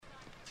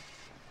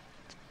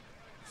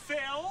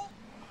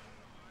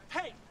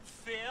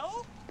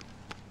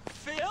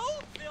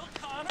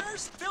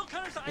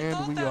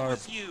And we are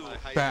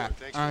back.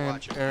 I am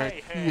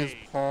Eric. He is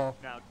Paul.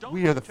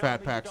 We are the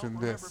Fat Packs, and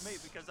this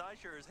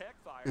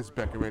is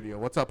Becca Radio.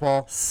 What's up,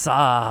 Paul?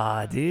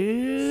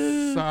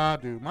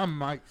 Dude. Dude. My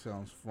mic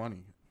sounds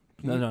funny.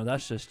 No,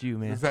 that's just you,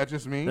 man. Is that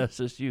just me? That's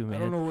just you, man. I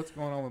don't know what's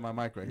going on with my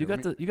mic right you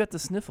here. You got the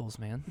sniffles,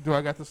 man. Do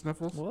I got the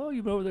sniffles? Well,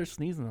 you've been over there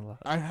sneezing a lot.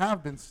 I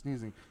have been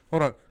sneezing.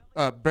 Hold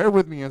on. Bear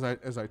with me as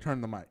I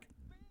turn the mic.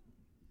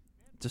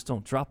 Just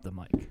don't drop the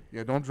mic.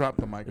 Yeah, don't drop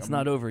the mic. It's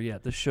not over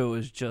yet. The show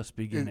is just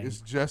beginning.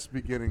 It's just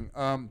beginning.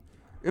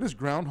 It is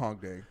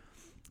Groundhog Day.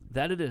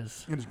 That it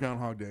is. It is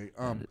Groundhog Day.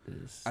 It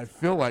is. I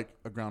feel like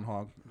a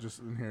groundhog just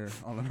in here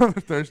on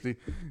another Thursday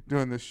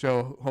doing this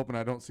show, hoping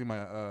I don't see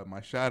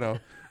my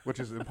shadow, which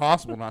is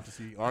impossible not to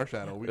see our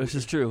shadow. This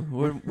is true.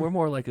 We're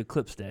more like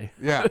Eclipse Day.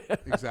 Yeah,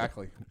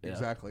 exactly. Yeah.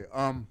 Exactly.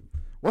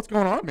 What's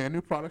going on, man?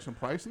 New products and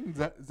pricing? Is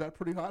that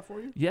pretty hot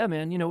for you? Yeah,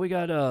 man. You know, we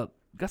got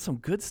some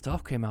good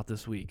stuff came out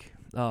this week.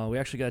 We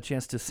actually got a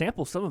chance to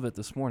sample some of it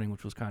this morning,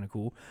 which was kind of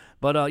cool.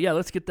 But yeah,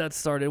 let's get that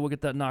started. We'll get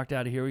that knocked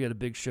out of here. We got a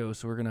big show,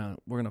 so we're gonna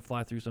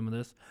fly through some of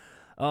this.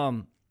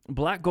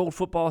 Black Gold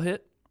football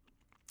hit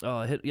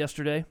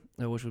yesterday,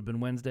 which would have been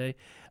Wednesday.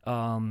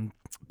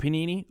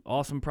 Panini,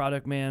 awesome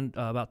product, man.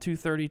 About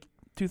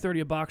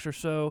 $230 a box or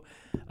so.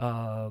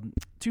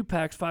 2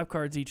 packs, 5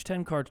 cards each,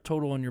 10 cards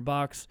total in your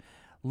box,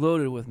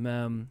 loaded with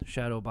mem,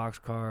 shadow box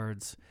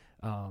cards.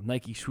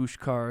 Nike swoosh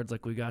cards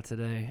like we got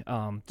today.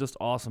 Just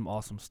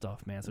awesome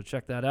stuff, man. So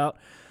check that out.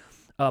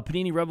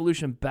 Panini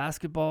Revolution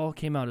Basketball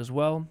came out as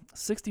well.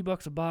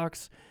 $60 a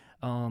box.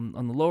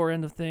 On the lower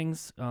end of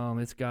things,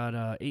 it's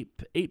got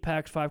 8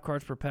 packs, 5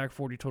 cards per pack,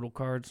 40 total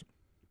cards.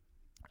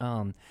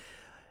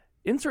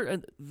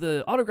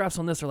 The autographs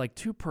on this are like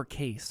 2 per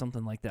case,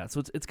 something like that.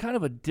 So it's kind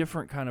of a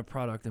different kind of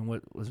product than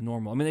what was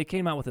normal. I mean, they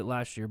came out with it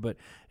last year, but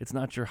it's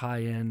not your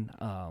high end.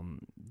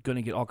 Going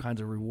to get all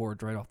kinds of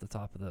rewards right off the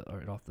top when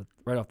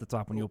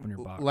you open your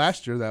box.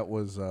 Last year that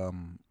was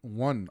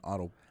one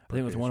auto. I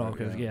think it was one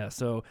auto. Yeah.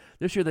 So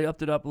this year they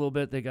upped it up a little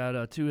bit. They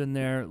got 2 in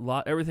there.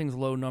 Everything's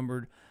low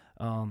numbered.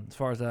 As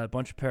far as that, a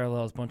bunch of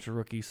parallels, bunch of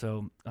rookies.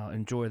 So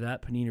enjoy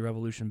that. Panini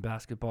Revolution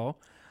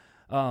Basketball.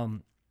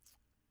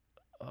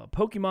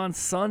 Pokemon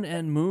Sun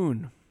and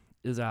Moon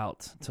is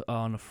out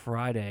on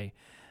Friday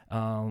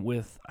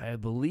with, I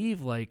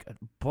believe, like a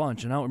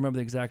bunch, and I don't remember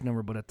the exact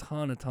number, but a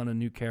ton of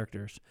new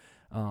characters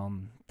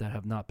that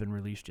have not been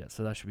released yet.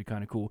 So that should be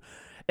kind of cool.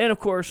 And, of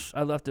course,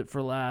 I left it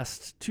for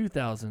last,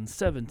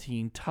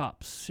 2017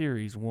 Topps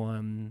Series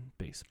 1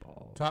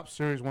 Baseball. Topps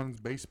Series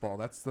 1's baseball.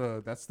 That's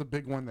the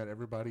big one that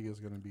everybody is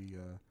going to be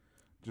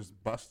just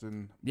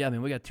busting. Yeah, I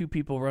mean, we got 2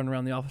 people running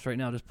around the office right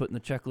now just putting the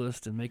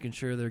checklist and making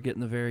sure they're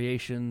getting the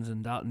variations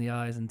and dotting the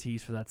I's and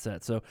T's for that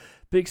set. So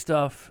big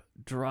stuff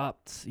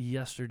dropped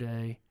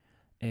yesterday,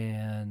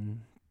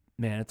 and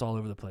man, it's all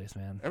over the place,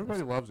 man.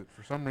 Everybody loves it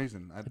for some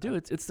reason.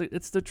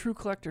 It's the true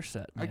collector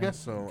set, man. I guess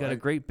so. Got a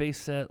great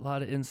base set, a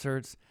lot of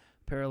inserts,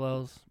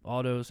 parallels,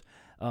 autos.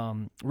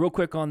 Real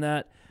quick on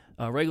that.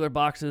 Regular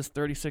boxes,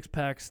 36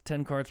 packs,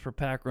 10 cards per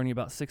pack, running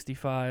about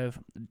 $65.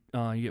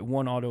 You get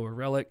 1 auto or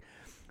relic.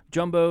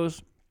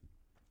 Jumbos,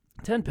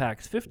 10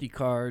 packs, 50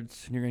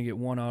 cards, and you're going to get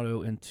 1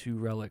 auto and 2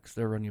 relics.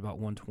 They're running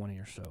about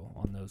 $120 or so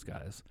on those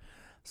guys.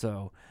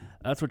 So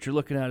that's what you're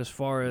looking at as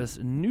far as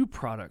new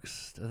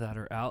products that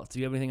are out. Do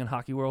you have anything in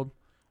Hockey World?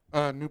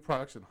 New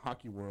products in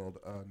Hockey World?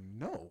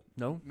 No.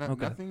 No?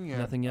 Okay. Nothing yet.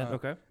 Nothing yet?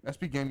 Okay.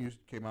 SB Game Use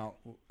came out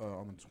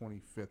on the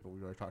 25th, but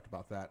we already talked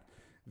about that.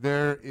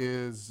 There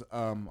is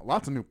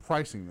lots of new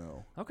pricing,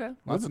 though. Okay.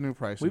 Lots of new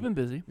pricing. We've been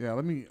busy. Yeah,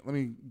 let me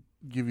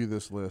give you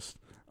this list.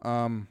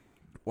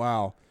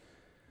 Wow.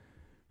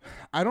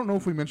 I don't know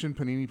if we mentioned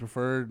Panini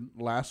Preferred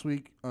last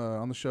week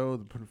on the show,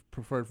 the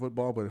Preferred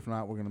Football, but if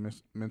not, we're going to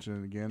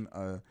mention it again.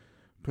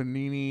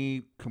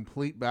 Panini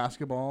Complete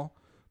Basketball,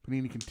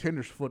 Panini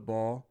Contenders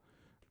Football,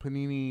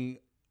 Panini,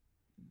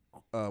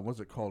 what's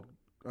it called?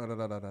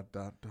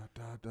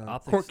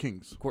 Court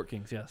Kings. Court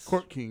Kings, yes.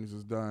 Court Kings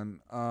is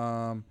done.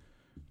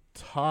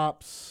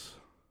 Topps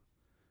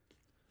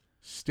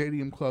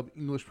Stadium Club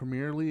English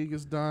Premier League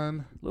is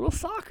done. Little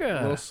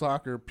soccer.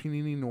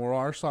 Panini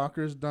Noir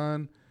Soccer is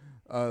done.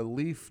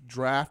 Leaf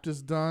Draft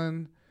is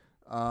done.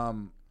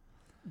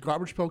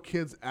 Garbage Pail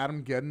Kids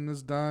Adam Geddon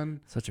is done.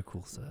 Such a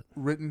cool set.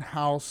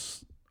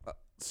 Rittenhouse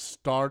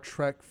Star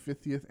Trek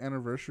 50th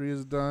Anniversary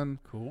is done.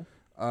 Cool.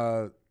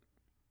 I'm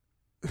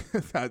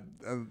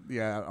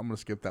going to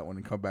skip that one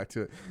and come back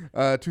to it.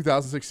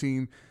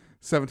 2016-17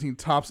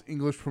 Topps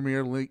English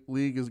Premier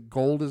League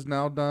Gold is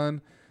now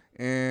done.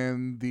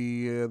 And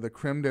the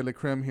creme de la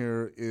creme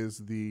here is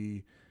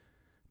the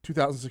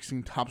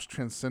 2016 Topps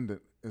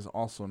Transcendent is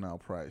also now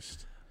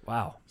priced.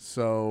 Wow.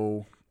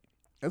 So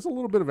it's a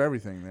little bit of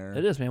everything there.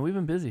 It is, man. We've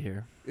been busy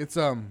here. It's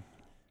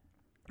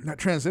that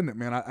Transcendent,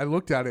 man. I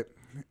looked at it,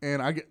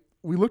 and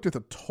we looked at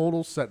the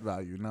total set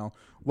value. Now,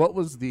 what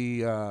was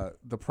the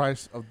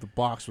price of the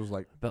box was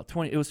like? About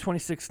 20. It was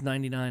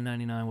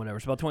 $26.99, whatever.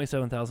 It's about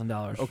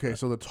 $27,000. Okay,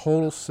 so the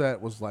total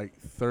set was like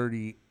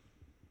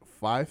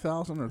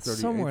 35,000 or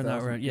 38,000. Somewhere in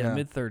that range. Yeah,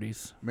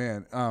 mid-30s.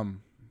 Man,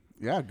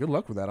 yeah, good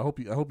luck with that. I hope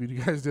you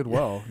guys did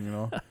well.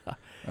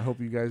 I hope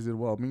you guys did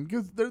well. I mean,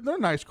 'cause they're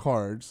nice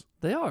cards.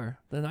 They are.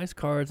 They're nice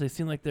cards. They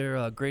seem like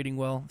they're grading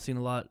well. Seen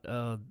a lot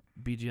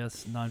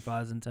BGS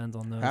 9.5s and 10s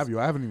on those. Have you?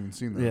 I haven't even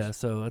seen those. Yeah,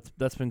 so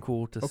that's been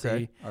cool to see.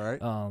 Okay. All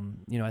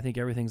right. I think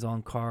everything's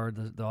on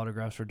card. The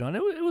autographs were done.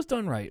 It was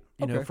done right.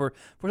 Okay. For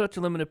such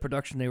a limited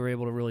production, they were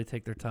able to really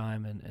take their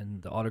time,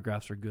 and the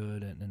autographs are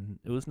good, and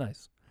it was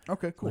nice.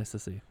 Okay, cool. Nice to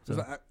see.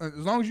 So, As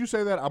long as you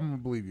say that, I'm gonna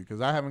believe you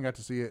because I haven't got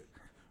to see it.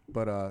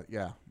 But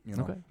yeah,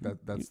 Okay.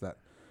 that's that.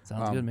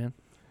 sounds good, man.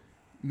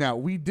 Now,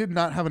 we did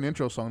not have an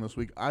intro song this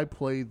week. I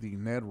played the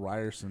Ned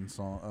Ryerson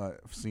song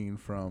scene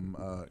from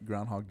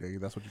Groundhog Day.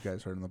 That's what you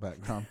guys heard in the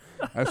background.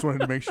 I just wanted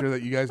to make sure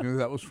that you guys knew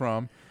that was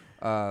from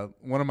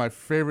one of my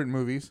favorite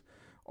movies.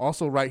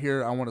 Also, right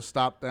here, I want to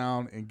stop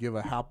down and give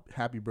a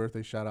happy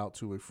birthday shout out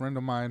to a friend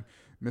of mine,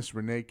 Miss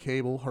Renee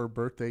Cable. Her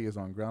birthday is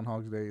on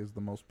Groundhog Day. It's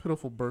the most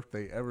pitiful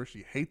birthday ever.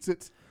 She hates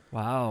it.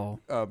 Wow.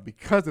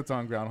 Because it's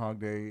on Groundhog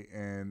Day,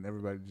 and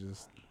everybody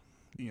just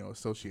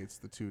associates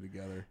the two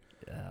together.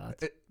 Yeah.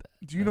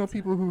 Do you know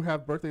people who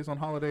have birthdays on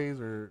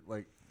holidays or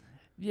like?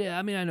 Yeah,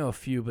 I mean, I know a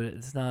few, but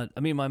it's not. I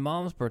mean, my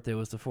mom's birthday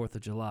was the 4th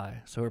of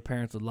July, so her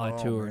parents would lie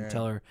to her and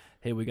tell her,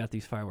 "Hey, we got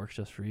these fireworks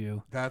just for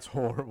you." That's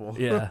horrible.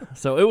 Yeah,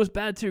 so it was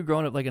bad too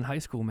growing up, like in high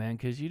school, man,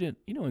 because you don't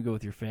want to go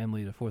with your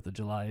family to 4th of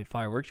July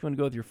fireworks. You want to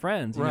go with your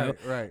friends, you know?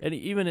 Right. And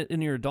even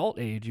in your adult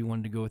age, you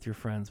wanted to go with your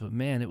friends. But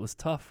man, it was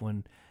tough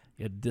when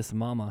you had to diss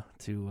mama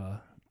to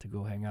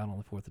go hang out on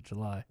the 4th of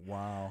July.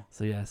 Wow.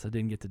 So yes, I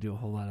didn't get to do a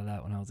whole lot of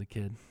that when I was a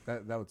kid.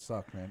 That would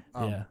suck, man.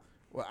 Yeah.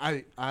 Well,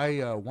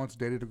 I once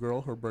dated a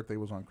girl. Her birthday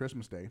was on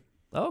Christmas Day.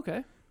 Oh,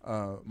 okay.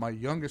 My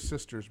youngest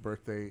sister's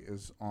birthday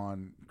is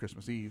on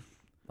Christmas Eve.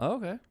 Oh,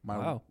 okay.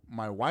 Wow.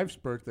 My wife's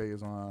birthday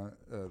is on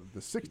the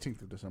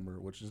 16th of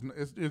December, which is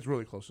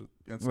really close.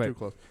 It's Right. too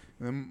close.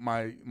 And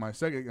then my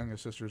second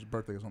youngest sister's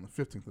birthday is on the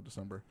 15th of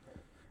December.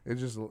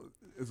 It's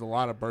a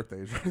lot of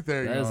birthdays right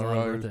there. That is a lot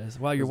of birthdays.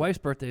 Wow, your wife's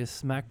birthday is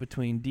smack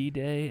between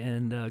D-Day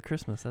and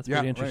Christmas. That's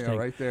pretty interesting.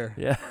 Right there.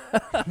 Yeah.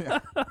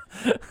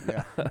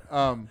 Yeah.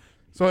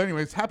 So,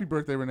 anyways, happy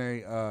birthday,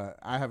 Renee.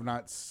 I have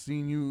not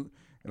seen you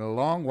in a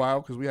long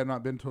while because we have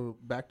not been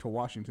back to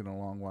Washington in a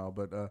long while.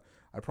 But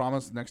I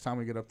promise next time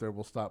we get up there,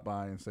 we'll stop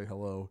by and say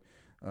hello,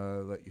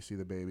 let you see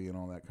the baby and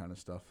all that kind of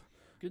stuff.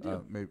 Good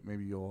deal.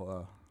 Maybe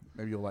you'll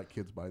like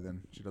kids by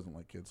then. She doesn't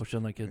like kids. Oh, she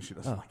doesn't like kids. She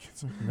doesn't like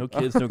kids. No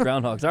kids, no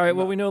groundhogs. All right,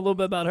 well, we know a little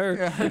bit about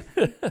her.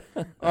 Yeah.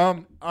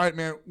 All right,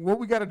 man. What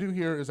we got to do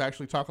here is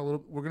actually talk a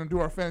little. We're going to do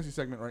our fantasy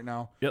segment right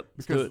now. Yep.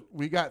 Because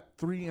we got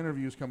 3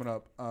 interviews coming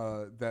up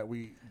that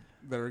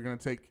are going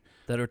to take.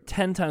 That are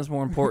 10 times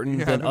more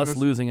important than us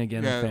losing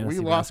again in fantasy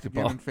we lost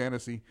basketball. again in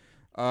fantasy.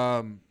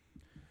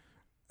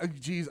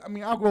 Geez, I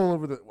mean, I'll go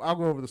over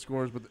the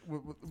scores, but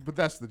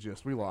that's the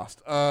gist. We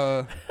lost.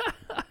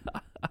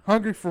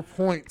 Hungry for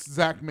points,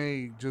 Zach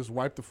May just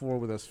wiped the floor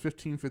with us,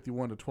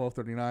 1551 to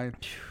 1239.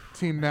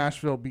 Team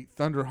Nashville beat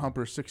Thunder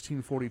Humper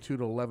 1642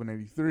 to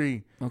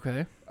 1183.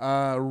 Okay.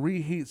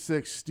 Reheat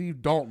 6,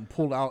 Steve Dalton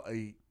pulled out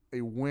a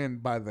win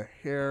by the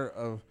hair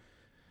of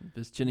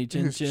his chinny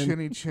chin.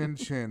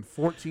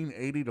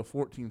 1480 to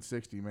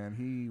 1460. Man,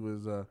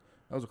 that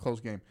was a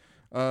close game.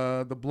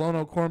 The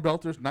Blono Corn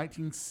Belters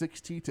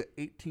 1960 to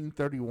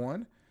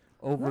 1831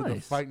 over the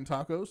Fighting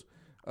Tacos.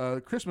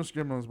 Christmas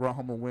Gremlins brought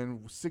home a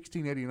win,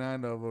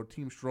 1689 over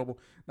Team Strobel.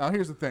 Now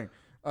here's the thing.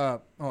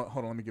 Hold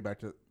on, let me get back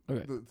to it.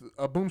 Okay.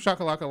 Boom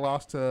Shakalaka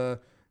lost to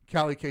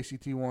Cali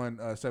KCT1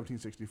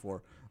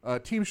 1764.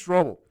 Team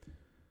Strobel.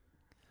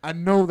 I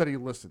know that he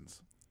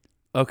listens.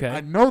 Okay.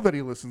 I know that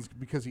he listens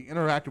because he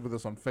interacted with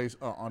us on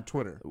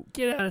Twitter.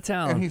 Get out of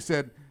town. And he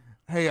said,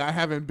 "Hey, I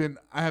haven't been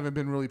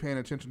really paying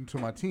attention to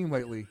my team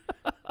lately."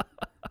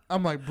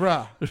 I'm like,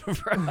 bruh.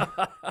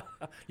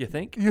 You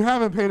think? You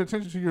haven't paid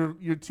attention to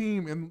your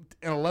team in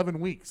 11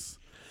 weeks.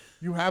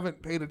 You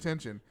haven't paid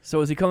attention. So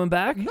is he coming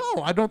back?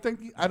 No, I don't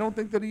think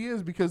that he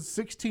is because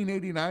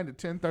 1689 to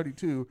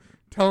 1032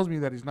 tells me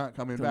that he's not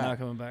coming back. Not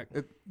coming back.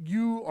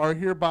 You are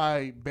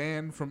hereby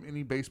banned from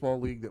any baseball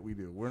league that we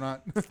do. We're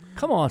not.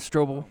 Come on,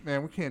 Strobel.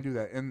 Man, we can't do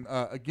that. And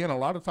again, a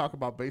lot of talk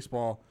about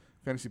baseball,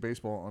 fantasy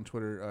baseball on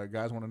Twitter.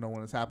 Guys want to know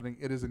when it's happening.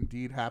 It is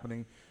indeed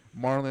happening.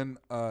 Marlon,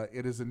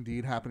 it is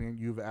indeed happening.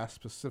 You've asked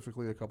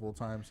specifically a couple of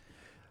times.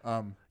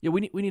 Yeah,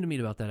 we need to meet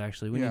about that.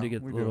 Actually, we need to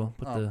get work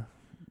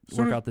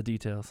out the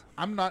details.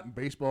 I'm not in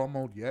baseball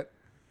mode yet.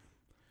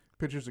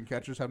 Pitchers and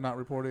catchers have not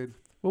reported.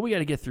 Well, we got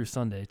to get through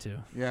Sunday too.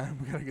 Yeah,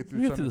 we got to get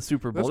through. We get through the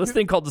Super Bowl. This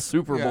thing called the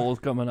Super Bowl is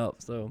coming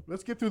up. So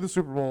let's get through the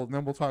Super Bowl, and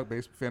then we'll talk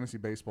fantasy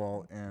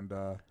baseball and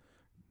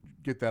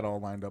get that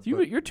all lined up.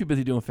 You're too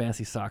busy doing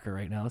fantasy soccer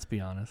right now. Let's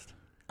be honest.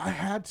 I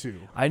had to.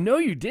 I know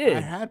you did. I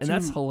had to, and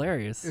that's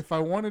hilarious. If I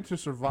wanted to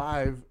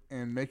survive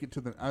and make it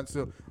to the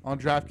so on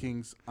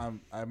DraftKings,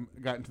 I'm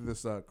got into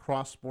this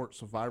cross sport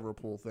survivor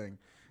pool thing,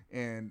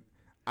 and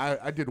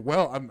I did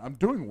well. I'm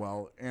doing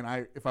well,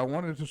 and if I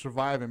wanted to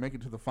survive and make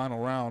it to the final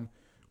round,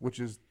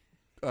 which is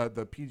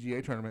the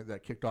PGA tournament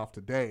that kicked off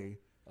today.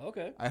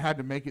 Okay. I had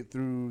to make it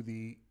through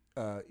the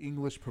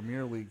English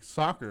Premier League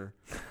soccer.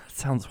 That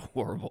sounds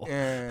horrible.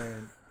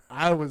 And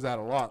I was at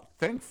a loss.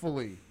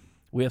 Thankfully,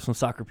 We have some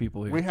soccer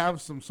people here. we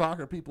have some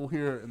soccer people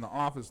here in the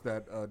office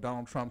that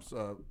Donald Trump's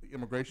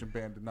immigration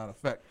ban did not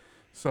affect.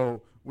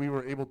 So we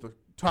were able to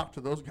talk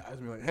to those guys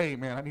and be like, hey,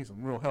 man, I need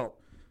some real help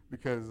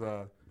because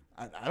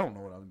I don't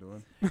know what I'm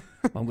doing.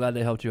 I'm glad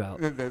they helped you out.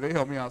 They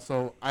helped me out.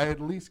 So I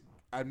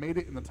made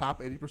it in the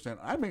top 80%.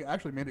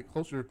 Actually made it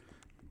closer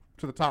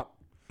to the top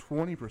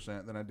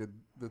 20% than I did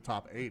the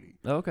top 80.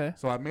 Okay.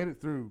 So I made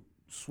it through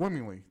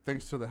swimmingly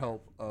thanks to the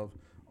help of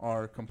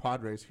our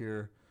compadres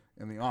here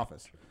in the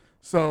office.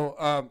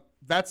 So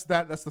that's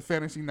that. That's the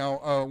fantasy.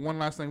 Now, one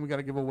last thing, we got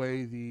to give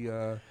away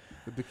the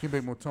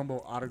Dikembe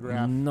Mutombo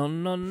autograph. No.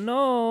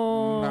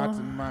 Not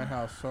in my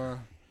house, huh?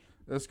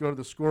 Let's go to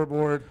the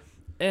scoreboard.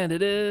 And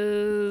it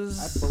is.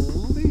 I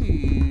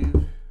believe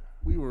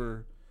we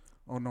were.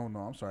 Oh no!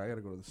 I'm sorry. I got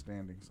to go to the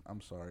standings.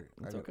 I'm sorry.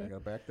 That's I okay. got to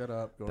back that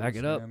up. Back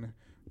it up.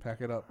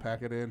 Pack it up.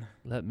 Pack it in.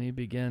 Let me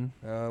begin.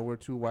 We're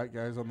two white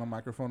guys on the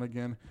microphone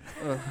again.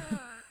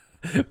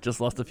 Just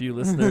lost a few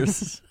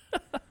listeners.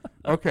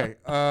 Okay.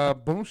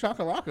 Boom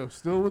shakalaka,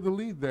 still with the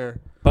lead there.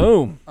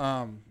 Boom.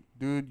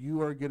 Dude,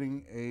 you are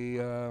getting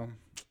a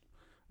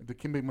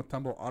Dikembe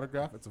Mutombo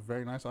autograph. It's a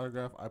very nice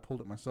autograph. I pulled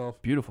it myself.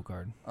 Beautiful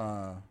card.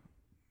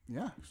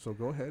 Yeah. So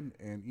go ahead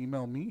and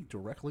email me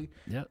directly.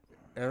 Yep.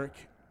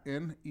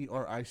 EricN,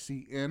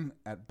 ERICN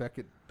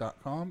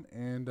 @Beckett.com,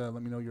 and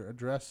let me know your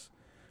address.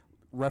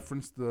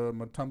 Reference the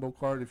Mutombo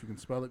card if you can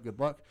spell it. Good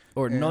luck.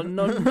 Or And- no.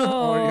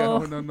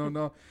 Or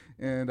no.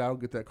 And I'll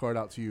get that card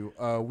out to you.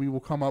 We will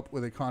come up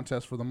with a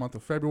contest for the month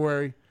of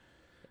February.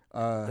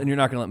 And you're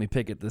not going to let me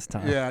pick it this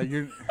time. Yeah,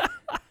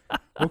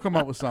 we'll come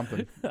up with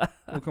something.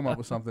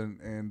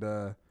 And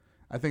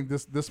I think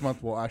this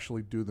month we'll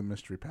actually do the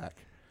mystery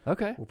pack.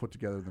 Okay. We'll put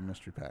together the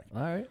mystery pack.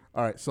 All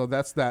right. So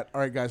that's that. All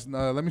right, guys,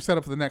 let me set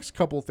up for the next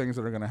couple of things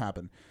that are going to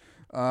happen.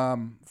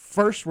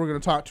 First, we're going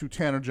to talk to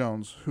Tanner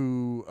Jones,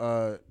 who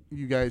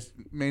you guys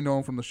may know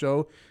him from the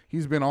show.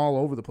 He's been all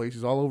over the place.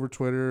 He's all over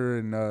Twitter,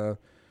 and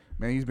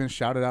man, he's been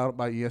shouted out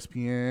by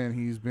ESPN.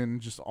 He's been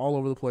just all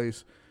over the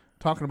place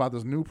talking about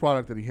this new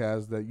product that he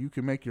has that you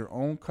can make your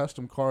own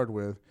custom card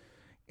with.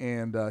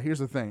 And here's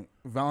the thing: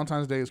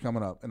 Valentine's Day is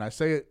coming up, and I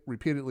say it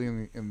repeatedly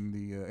in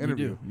the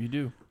interview. You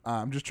do.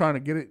 I'm just trying to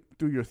get it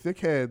through your thick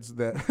heads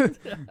that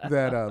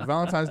that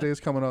Valentine's Day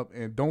is coming up,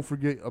 and don't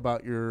forget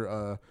about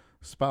your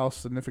spouse,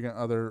 significant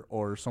other,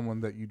 or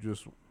someone that you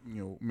just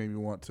maybe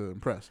want to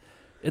impress.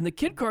 And the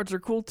kid cards are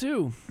cool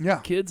too. Yeah,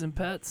 Kids and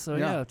pets. So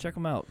yeah check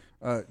them out.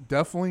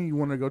 Definitely, you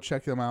want to go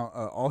check them out.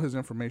 All his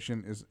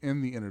information is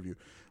in the interview.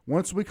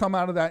 Once we come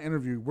out of that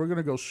interview, we're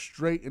gonna go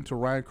straight into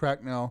Ryan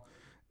Cracknell,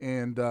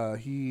 and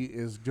he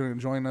is going to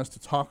join us to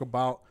talk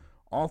about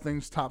all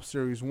things Top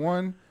Series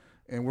 1,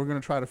 and we're gonna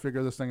try to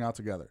figure this thing out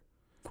together.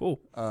 Cool.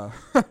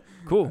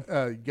 Cool.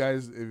 You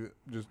guys,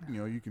 just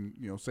you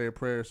can say a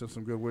prayer, send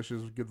some good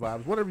wishes, good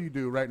vibes, whatever you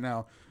do right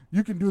now.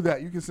 You can do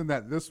that. You can send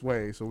that this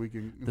way so we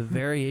can. The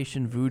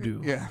variation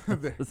voodoo. Yeah,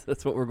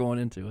 That's what we're going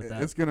into with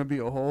that. it's going to be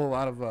a whole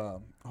lot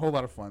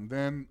of fun.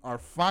 Then our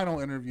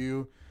final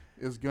interview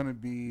is going to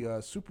be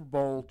Super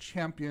Bowl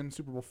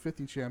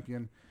 50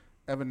 champion,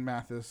 Evan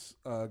Mathis,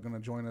 going to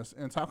join us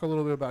and talk a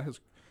little bit about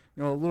his,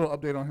 a little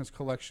update on his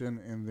collection,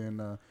 and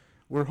then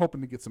we're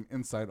hoping to get some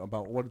insight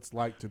about what it's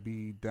like to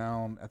be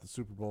down at the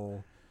Super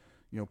Bowl,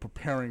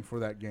 preparing for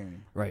that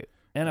game. Right.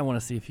 And I want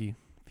to see if he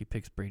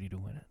picks Brady to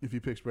win it. If he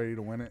picks Brady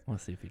to win it, I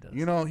want to see if he does.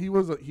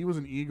 he was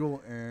an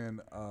Eagle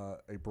and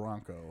a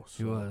Bronco. So,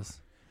 He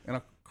was. And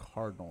a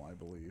Cardinal, I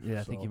believe. Yeah,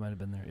 I think he might have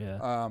been there.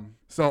 Yeah.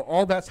 So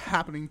all that's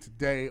happening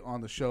today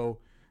on the show.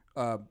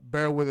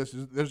 Bear with us.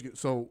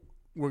 So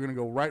we're gonna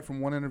go right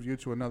from one interview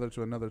to another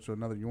to another to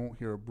another. You won't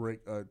hear a break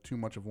too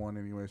much of one,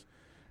 anyways.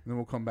 And then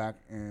we'll come back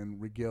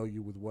and regale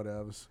you with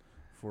whatevs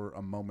for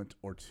a moment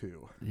or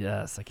two.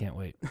 Yes, I can't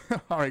wait.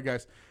 All right,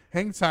 guys,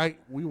 hang tight.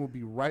 We will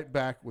be right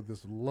back with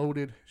this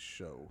loaded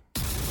show.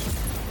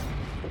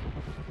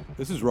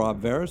 This is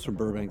Rob Veras from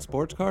Burbank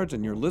Sports Cards,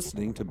 and you're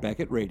listening to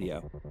Beckett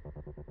Radio.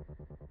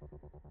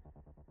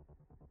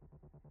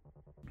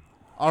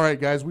 All right,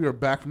 guys, we are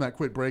back from that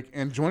quick break,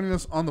 and joining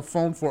us on the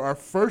phone for our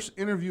first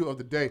interview of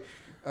the day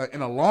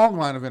in a long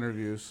line of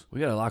interviews.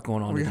 We got a lot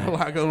going on We today. got a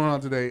lot going on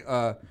today.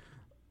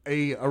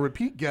 A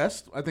repeat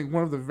guest, I think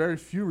one of the very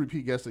few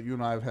repeat guests that you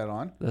and I have had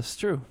on. That's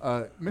true.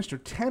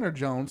 Mr. Tanner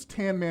Jones,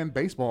 Tan Man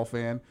baseball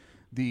fan,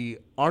 the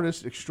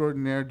artist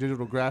extraordinaire,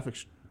 digital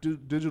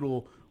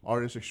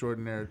artist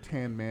extraordinaire,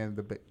 Tan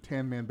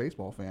Man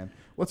baseball fan.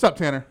 What's up,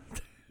 Tanner?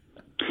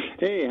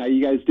 Hey, how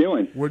you guys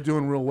doing? We're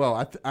doing real well.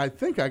 I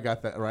think I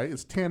got that right.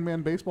 It's Tan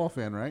Man baseball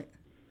fan, right?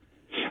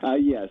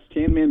 Yes,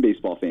 Tan Man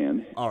baseball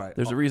fan. All right.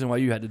 There's a reason why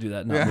you had to do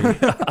that, not me.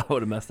 I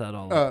would have messed that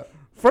all up.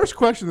 First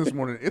question this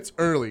morning. It's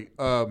early,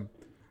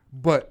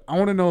 but I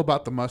want to know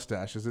about the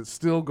mustache. Is it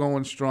still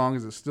going strong?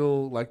 Is it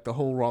still like the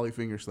whole Raleigh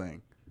Fingers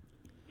thing?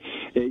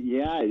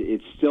 Yeah,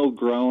 it's still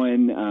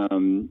growing.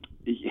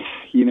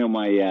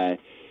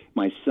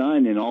 My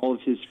son and all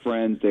of his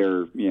friends,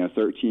 they're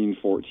 13,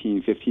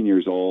 14, 15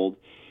 years old.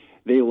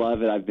 they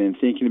love it. I've been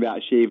thinking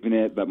about shaving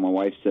it, but my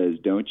wife says,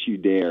 "Don't you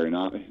dare!"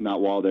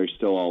 Not while they're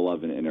still all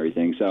loving it and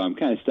everything. So I'm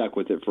kind of stuck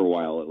with it for a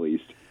while at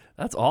least.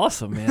 That's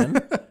awesome, man.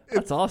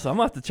 That's awesome. I'm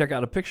gonna have to check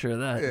out a picture of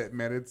that. Yeah,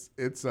 man,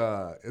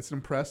 it's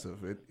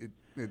impressive.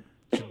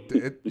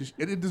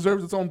 It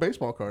deserves its own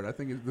baseball card. I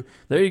think it's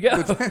There you go.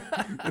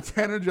 the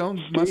Tanner Jones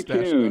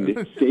mustache.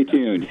 Stay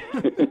tuned.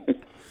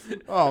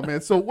 Oh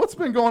man, so what's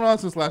been going on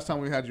since last time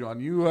we had you on?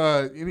 You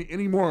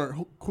any more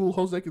cool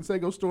Jose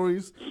Canseco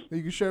stories that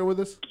you can share with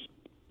us?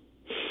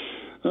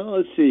 Well,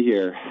 let's see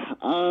here.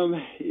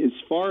 As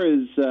far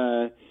as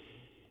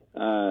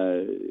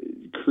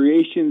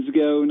creations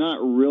go, not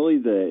really.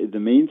 The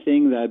main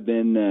thing that I've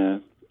been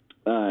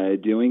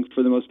doing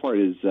for the most part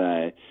is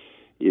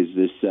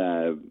this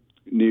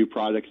new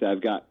product that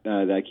I've got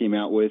that I came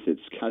out with.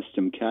 It's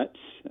custom cuts,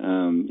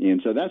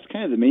 and so that's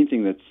kind of the main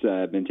thing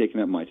that's been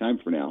taking up my time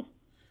for now.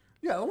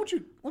 Yeah, why don't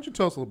you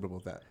tell us a little bit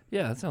about that?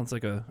 Yeah, that sounds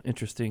like a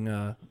interesting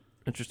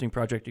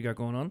project you got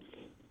going on.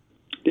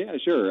 Yeah,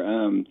 sure.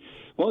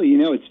 Well,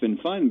 it's been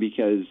fun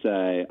because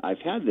I've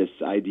had this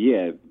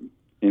idea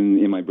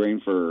in my brain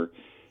for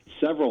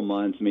several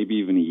months, maybe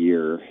even a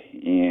year,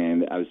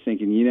 and I was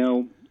thinking,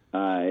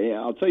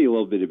 I'll tell you a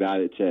little bit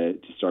about it to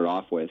start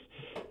off with.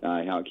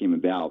 How it came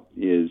about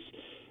is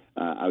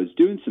I was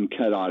doing some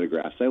cut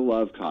autographs. I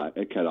love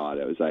cut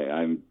autos.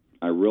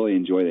 I really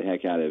enjoy the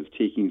heck out of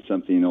taking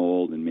something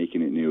old and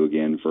making it new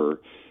again for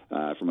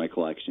my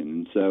collection.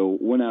 And so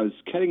when I was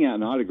cutting out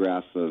an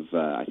autograph of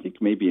I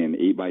think maybe an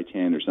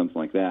 8x10 or something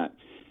like that,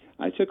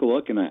 I took a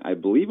look and I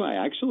believe I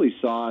actually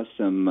saw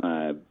some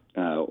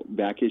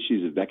back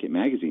issues of Beckett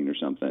Magazine or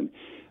something.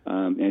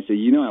 And I said,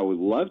 I would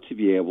love to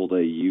be able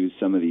to use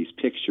some of these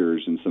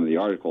pictures in some of the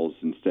articles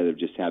instead of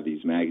just have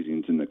these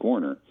magazines in the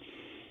corner.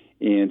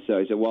 And so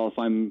I said, well, if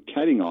I'm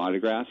cutting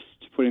autographs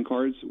to put in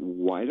cards,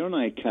 why don't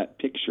I cut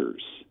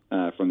pictures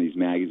from these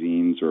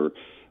magazines or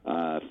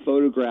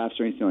photographs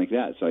or anything like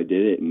that? So I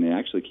did it, and it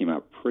actually came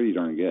out pretty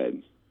darn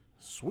good.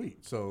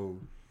 Sweet. So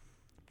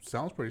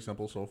sounds pretty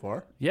simple so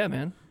far. Yeah,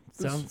 man.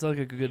 Sounds like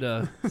a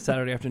good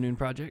Saturday afternoon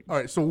project. All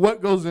right. So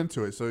what goes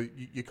into it? So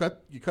you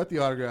cut the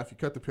autograph, you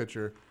cut the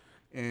picture,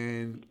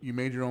 and you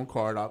made your own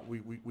card.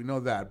 We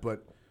know that,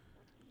 but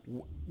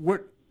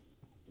what?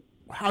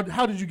 How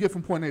did you get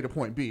from point A to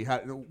point B?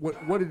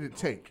 What did it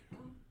take?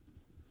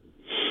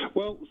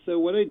 Well, so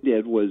what I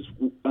did was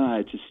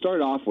to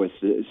start off with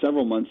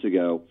several months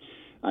ago,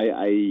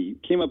 I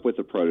came up with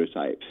a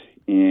prototype,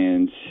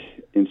 and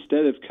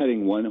instead of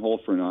cutting one hole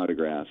for an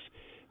autograph,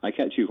 I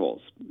cut two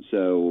holes.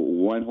 So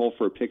one hole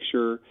for a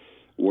picture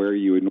where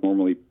you would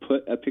normally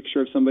put a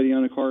picture of somebody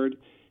on a card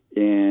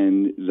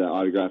and the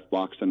autograph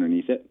box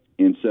underneath it.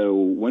 And so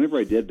whenever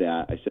I did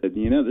that, I said,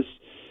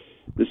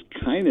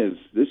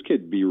 this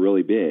could be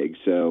really big.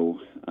 So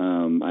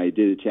I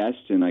did a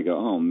test, and I go,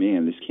 oh,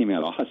 man, this came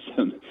out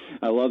awesome.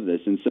 I love this.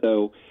 And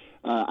so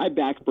I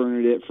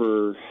backburnered it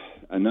for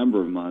a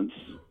number of months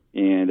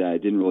and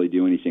didn't really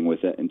do anything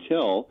with it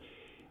until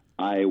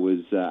I was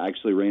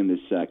actually ran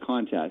this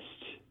contest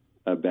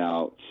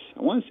about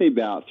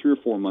 3 or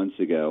 4 months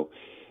ago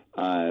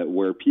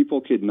where people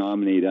could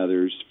nominate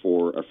others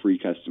for a free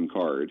custom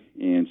card.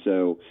 And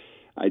so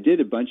I did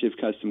a bunch of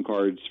custom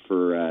cards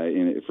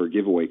for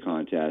giveaway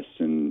contests,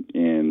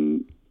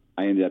 and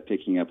I ended up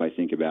picking up, I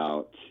think,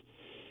 about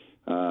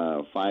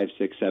 5,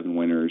 6, 7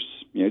 winners,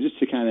 just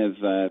to kind of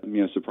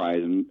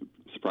surprise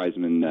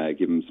them and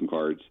give them some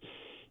cards.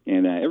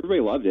 And everybody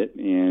loved it.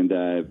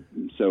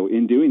 And so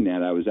in doing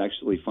that, I was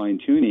actually fine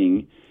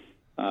tuning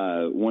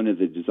one of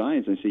the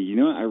designs. And I said,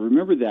 I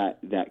remember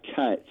that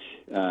cut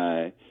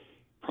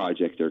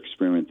project or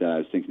experiment that I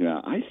was thinking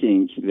about. I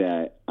think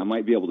that I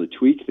might be able to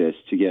tweak this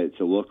to get it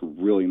to look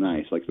really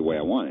nice, like the way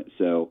I want it.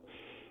 So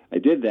I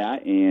did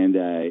that, and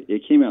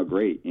it came out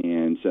great.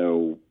 And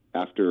so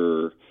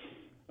after,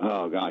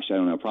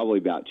 probably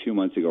about 2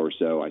 months ago or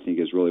so, I think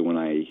is really when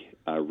I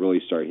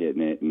really started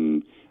hitting it.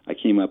 And I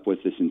came up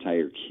with this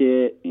entire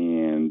kit,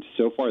 and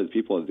so far the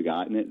people have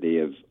gotten it. They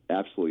have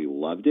absolutely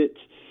loved it.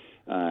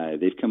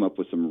 They've come up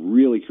with some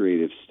really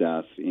creative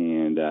stuff,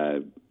 and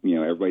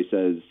everybody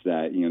says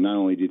that not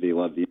only do they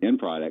love the end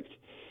product,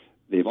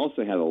 they've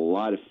also had a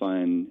lot of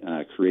fun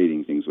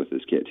creating things with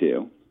this kit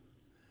too.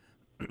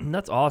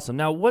 That's awesome.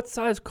 Now, what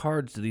size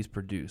cards do these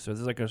produce?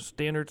 Is it like a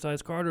standard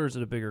size card, or is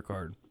it a bigger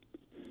card?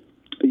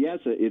 Yeah,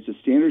 it's a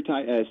standard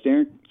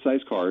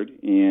size card,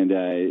 and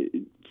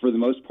for the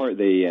most part,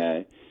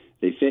 they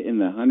fit in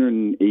the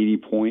 180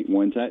 point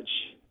one touch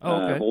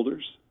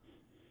holders.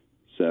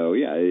 So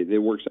yeah,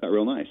 it works out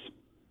real nice.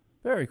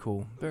 Very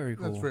cool. Very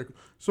cool. That's very cool.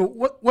 So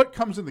what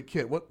comes in the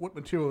kit? What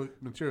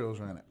materials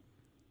are in it?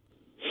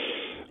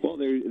 Well,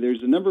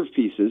 there's a number of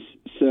pieces.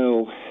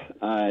 So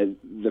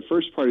the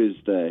first part is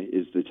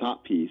the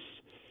top piece.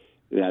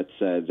 That's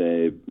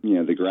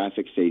the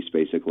graphic face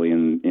basically,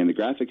 and the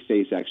graphic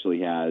face actually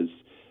has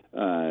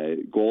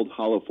gold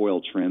hollow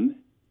foil trim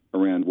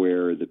around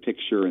where the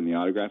picture and the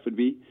autograph would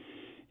be.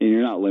 And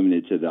you're not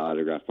limited to the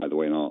autograph, by the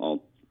way, and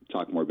I'll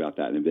talk more about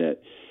that in a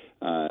bit.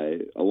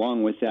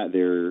 along with that,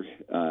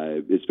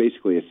 it's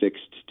basically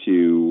affixed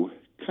to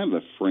kind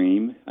of a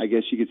frame, I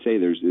guess you could say.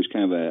 There's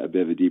kind of a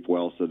bit of a deep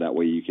well, so that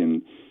way you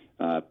can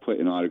put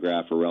an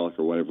autograph or relic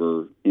or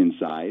whatever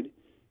inside,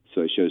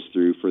 so it shows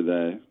through for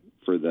the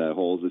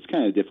holes. It's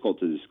kind of difficult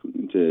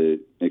to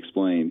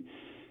explain,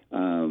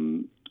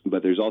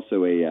 but there's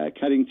also a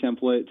cutting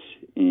template,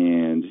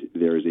 and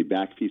there's a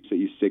back piece that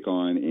you stick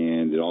on,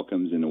 and it all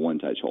comes in a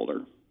one-touch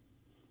holder.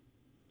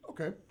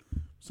 Okay,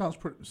 sounds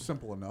pretty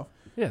simple enough.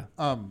 Yeah.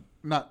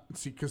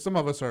 Because some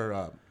of us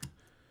are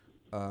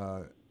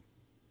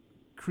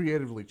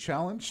creatively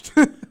challenged.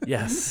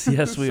 Yes,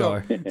 we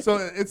are. So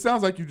it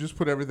sounds like you just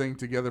put everything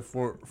together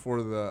for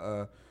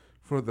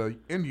the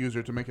end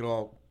user to make it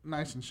all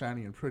nice and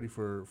shiny and pretty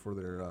for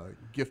their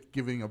gift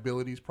giving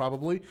abilities,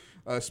 probably.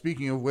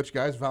 Speaking of which,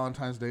 guys,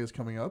 Valentine's Day is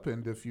coming up,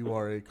 and if you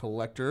are a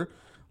collector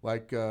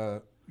like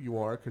you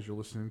are, because you're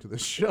listening to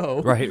this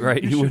show,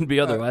 right, you wouldn't be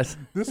otherwise.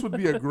 This would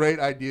be a great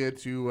idea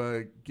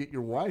to get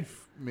your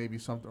wife maybe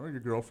something, or your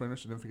girlfriend or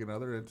significant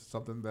other, into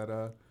something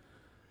that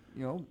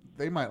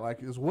they might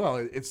like as well.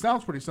 It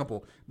sounds pretty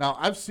simple. Now,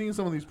 I've seen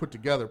some of these put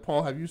together.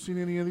 Paul, have you seen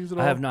any of these at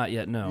all? I have not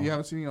yet, no. You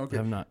haven't seen any? Okay. I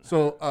have not.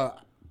 So,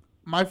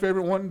 my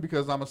favorite one,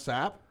 because I'm a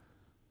sap,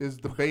 is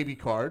the baby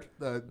card.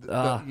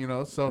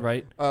 So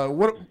right.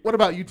 What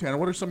about you, Tanner?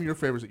 What are some of your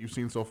favorites that you've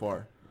seen so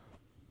far?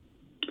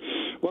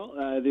 Well,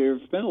 there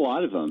have been a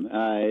lot of them.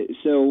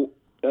 So,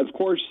 of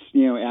course,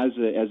 as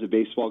a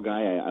baseball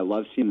guy, I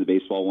love seeing the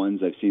baseball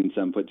ones. I've seen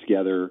some put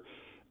together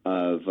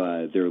of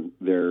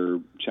their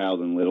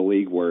child in Little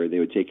League, where they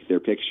would take their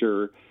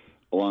picture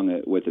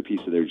along with a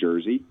piece of their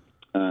jersey.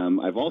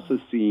 I've also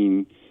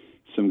seen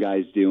some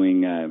guys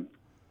doing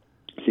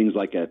things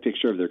like a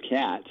picture of their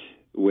cat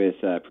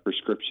with a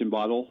prescription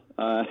bottle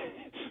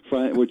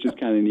front, which is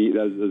kind of neat.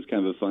 That was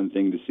kind of a fun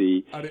thing to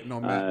see. I didn't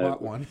know Matt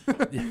bought one.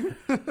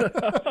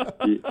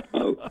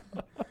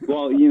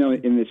 Well,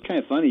 and it's kind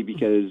of funny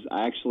because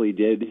I actually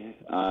did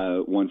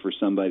one for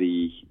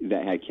somebody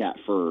that had cat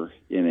fur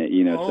in it.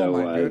 Oh,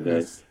 my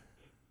goodness.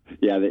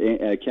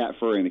 The cat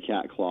fur and a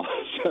cat claw.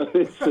 So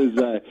this is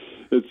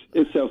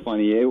it's so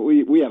funny.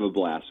 We have a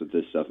blast with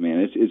this stuff,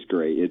 man. It's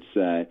great.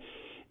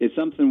 It's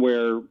something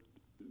where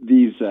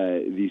these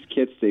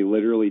kits, they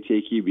literally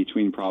take you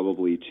between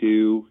probably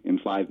 2 and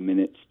 5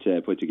 minutes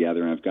to put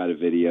together, and I've got a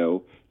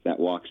video that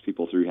walks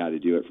people through how to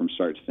do it from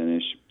start to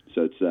finish.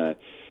 So it's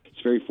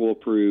very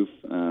foolproof.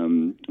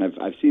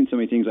 I've seen so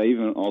many things. I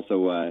even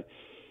also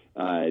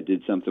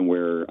did something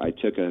where I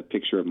took a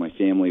picture of my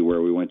family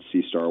where we went to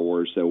see Star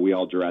Wars. So we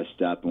all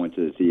dressed up and went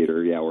to the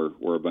theater. Yeah,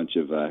 we're a bunch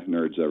of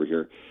nerds over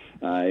here.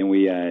 And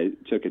we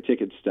took a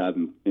ticket stub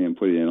and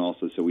put it in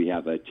also. So we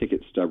have a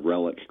ticket stub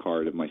relic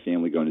card of my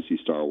family going to see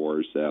Star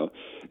Wars. So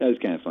that was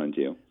kind of fun,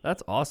 too.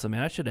 That's awesome,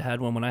 man. I should have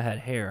had one when I had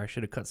hair. I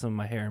should have cut some of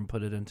my hair and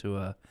put it into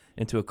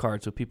a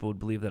card so people would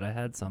believe that I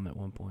had some at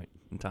one point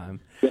in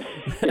time.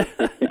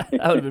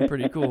 That would have been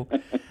pretty cool.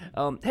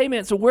 Hey,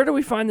 man, so where do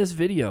we find this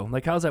video?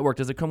 Like, how does that work?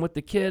 Does it come with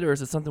the kit, or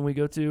is it something we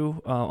go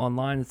to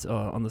online? It's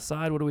on the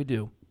side. What do we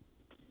do?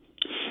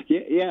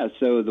 Yeah,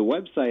 so the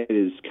website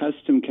is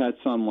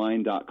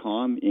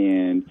customcutsonline.com,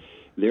 and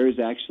there's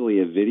actually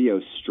a video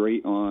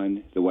straight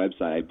on the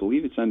website. I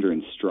believe it's under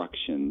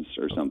instructions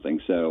or something,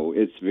 so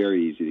it's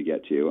very easy to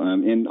get to.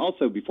 And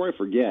also, before I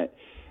forget,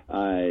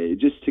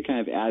 just to kind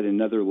of add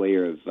another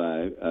layer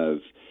of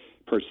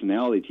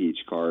personality to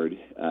each card,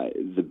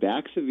 the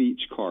backs of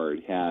each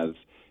card have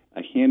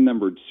a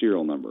hand-numbered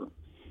serial number.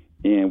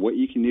 And what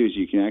you can do is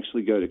you can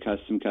actually go to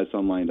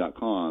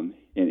customcutsonline.com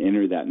and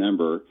enter that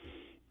number.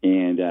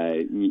 And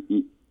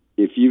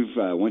if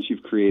once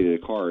you've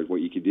created a card, what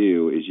you could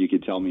do is you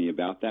could tell me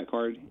about that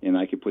card, and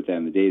I could put that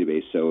in the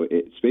database. So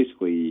it's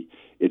basically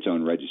its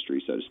own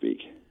registry, so to speak.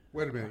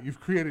 Wait a minute. You've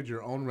created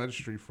your own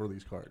registry for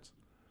these cards?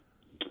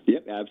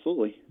 Yep,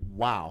 absolutely.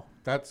 Wow.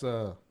 That's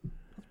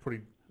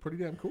pretty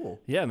damn cool.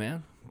 Yeah,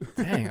 man.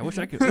 Dang, I wish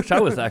I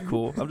was that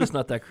cool. I'm just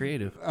not that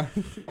creative.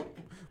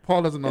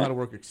 Paul doesn't know how to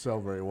work Excel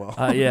very well.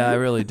 Yeah, I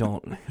really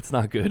don't. It's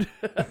not good.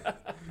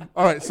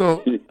 All right,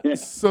 so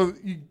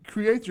you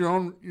create your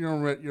own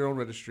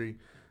registry.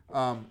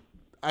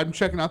 I'm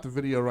checking out the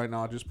video right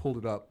now. I just pulled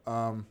it up.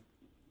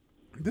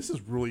 This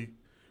is really,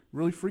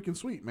 really freaking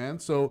sweet, man.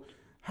 So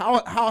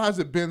how has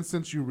it been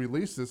since you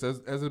released this?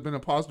 Has it been a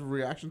positive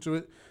reaction to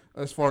it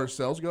as far as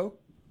sales go?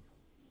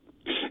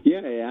 Yeah,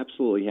 it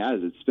absolutely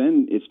has.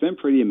 It's been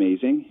pretty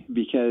amazing,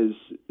 because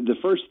the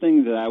first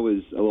thing that I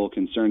was a little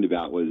concerned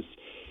about was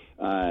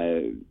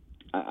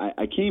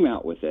I came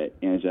out with it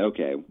and I said,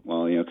 okay,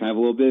 well, kind of a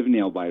little bit of a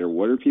nail biter.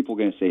 What are people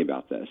going to say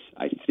about this?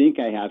 I think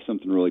I have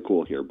something really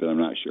cool here, but I'm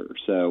not sure.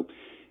 So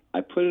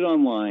I put it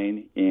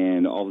online,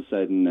 and all of a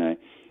sudden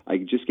I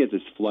just get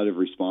this flood of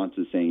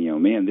responses saying,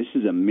 man, this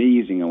is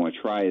amazing. I want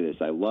to try this.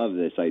 I love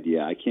this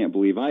idea. I can't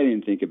believe I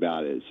didn't think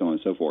about it, so on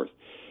and so forth.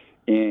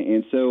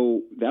 And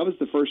so that was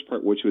the first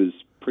part, which was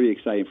pretty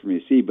exciting for me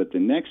to see. But the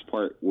next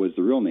part was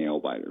the real nail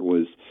biter,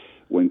 was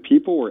when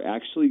people were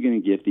actually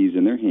going to get these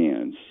in their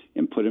hands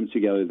and put them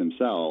together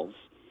themselves,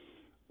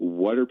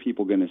 what are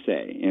people going to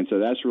say? And so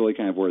that's really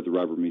kind of where the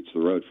rubber meets the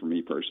road for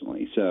me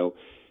personally. So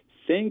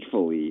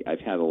thankfully, I've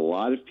had a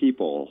lot of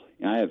people,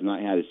 and I have not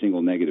had a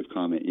single negative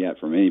comment yet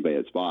from anybody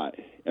that's bought.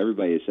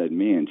 Everybody has said,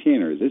 man,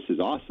 Tanner, this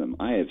is awesome.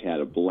 I have had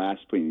a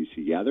blast putting these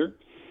together.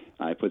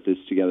 I put this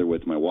together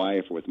with my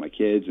wife or with my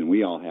kids, and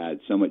we all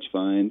had so much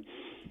fun.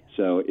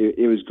 So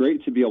it was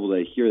great to be able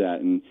to hear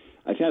that. And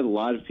I've had a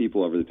lot of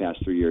people over the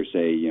past 3 years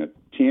say,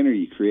 Tanner,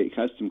 you create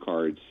custom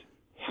cards.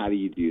 How do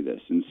you do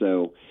this? And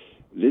so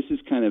this is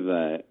kind of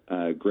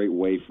a great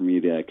way for me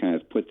to kind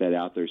of put that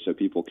out there so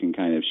people can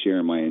kind of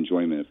share my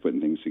enjoyment of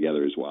putting things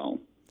together as well.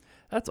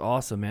 That's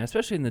awesome, man.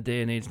 Especially in the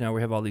day and age now,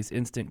 we have all these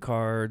instant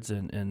cards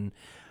and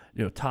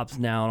Tops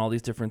Now and all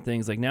these different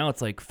things. Like now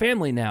it's like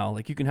Family Now.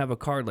 Like you can have a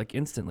card like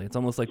instantly. It's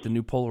almost like the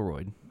new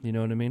Polaroid. You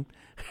know what I mean?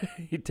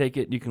 You take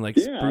it and you can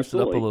spruce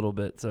absolutely. it up a little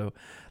bit. So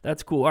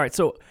that's cool. All right.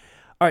 So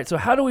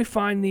how do we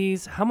find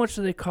these? How much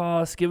do they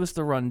cost? Give us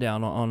the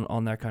rundown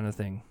on that kind of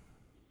thing.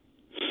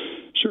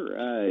 Sure.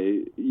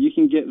 You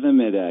can get them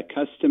at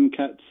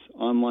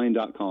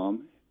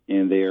customcutsonline.com,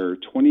 and they're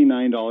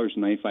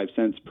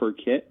 $29.95 per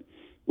kit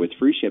with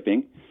free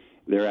shipping.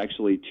 They're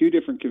actually two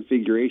different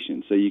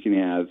configurations, so you can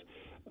have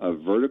a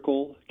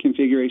vertical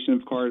configuration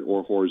of card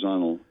or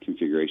horizontal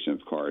configuration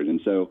of card.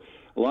 And so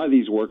a lot of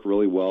these work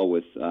really well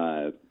with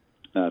through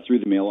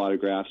the mail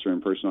autographs or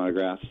in-person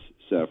autographs.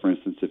 So, for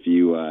instance, if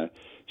you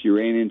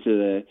ran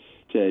into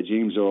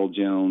James Earl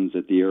Jones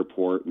at the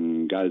airport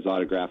and got his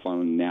autograph on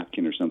a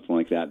napkin or something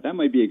like that, that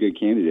might be a good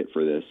candidate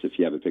for this if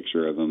you have a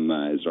picture of him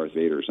as Darth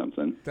Vader or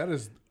something. That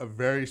is a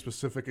very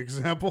specific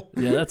example.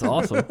 Yeah, that's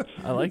awesome.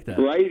 I like that.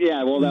 Right?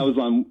 Yeah, well, that was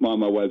on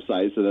my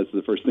website, so that's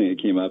the first thing that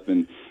came up.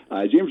 And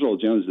James Earl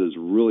Jones does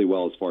really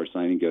well as far as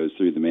signing goes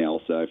through the mail,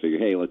 so I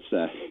figured, hey, let's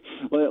show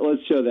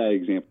that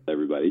example to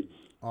everybody.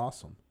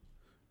 Awesome.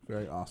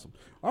 Very awesome.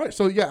 All right,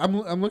 so yeah,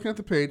 I'm looking at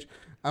the page.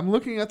 I'm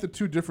looking at the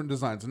two different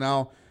designs.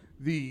 Now,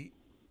 the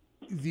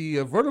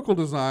vertical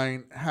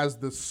design has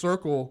the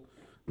circle,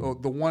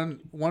 the 1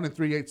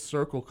 3/8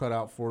 circle cut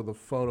out for the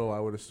photo, I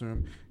would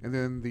assume, and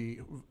then the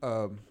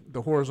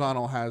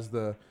horizontal has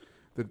the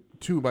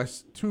 2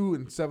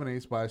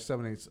 7/8 by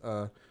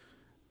 7/8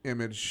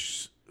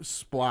 image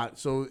spot.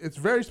 So it's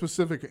very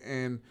specific,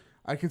 and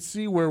I can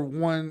see where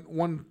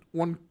one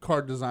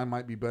card design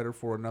might be better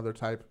for another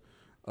type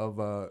of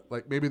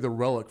like maybe the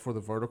relic for the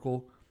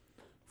vertical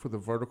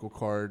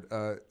card.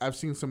 I've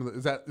seen some of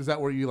the. Is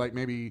that where you like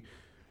maybe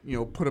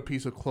put a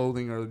piece of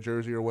clothing or a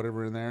jersey or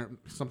whatever in there,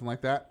 something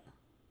like that?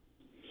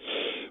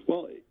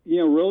 Well,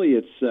 really,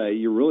 it's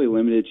you're really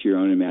limited to your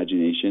own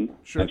imagination.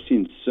 Sure. I've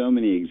seen so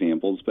many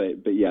examples,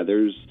 but yeah,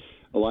 there's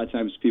a lot of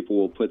times people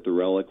will put the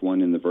relic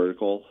one in the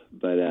vertical,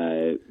 but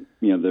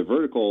the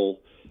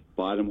vertical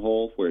bottom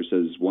hole where it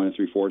says 1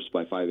 3/4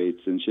 by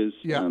 5/8 inches.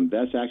 Yeah.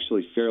 That's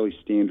actually fairly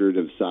standard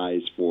of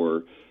size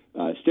for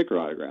sticker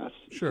autographs.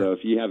 Sure. So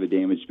if you have a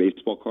damaged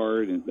baseball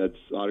card and that's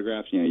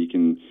autographed, you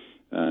can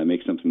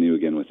make something new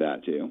again with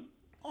that too.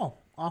 Oh,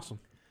 awesome.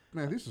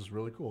 Man, this is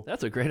really cool.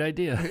 That's a great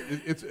idea.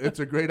 It's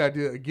a great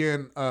idea.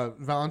 Again,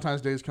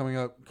 Valentine's Day is coming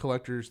up.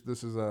 Collectors,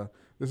 this is a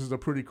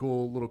pretty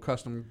cool little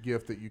custom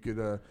gift that you could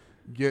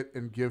get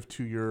and give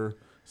to your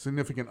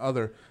significant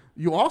other.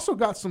 You also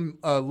got some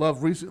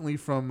love recently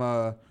from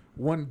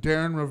one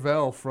Darren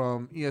Ravel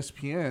from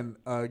ESPN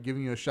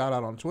giving you a shout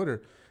out on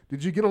Twitter.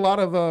 Did you get a lot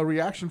of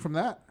reaction from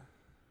that?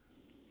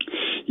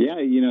 Yeah,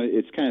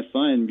 it's kind of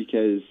fun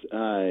because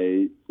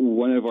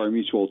one of our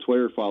mutual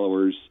Twitter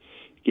followers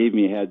gave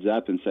me a heads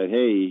up and said,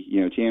 hey,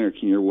 Tanner,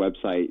 can your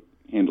website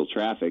handle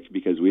traffic?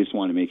 Because we just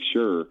want to make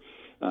sure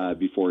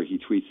before he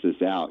tweets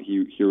this out.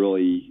 He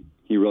really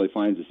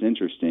finds this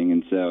interesting.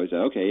 And so I said,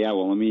 okay, yeah,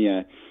 well, let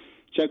me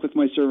check with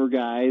my server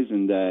guys.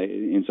 And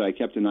so I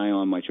kept an eye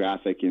on my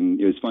traffic,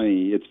 and it was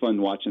funny. It's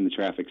fun watching the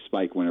traffic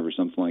spike whenever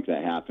something like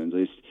that happens.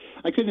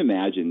 I couldn't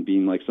imagine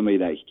being like somebody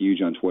that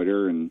huge on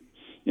Twitter and,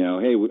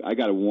 hey, I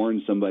got to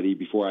warn somebody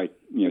before I,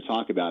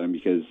 talk about them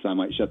because I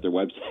might shut their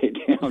website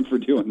down for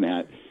doing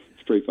that.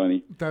 It's pretty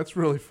funny. That's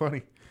really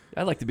funny.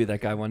 I'd like to be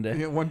that guy one day.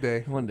 Yeah, one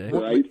day.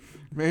 Right?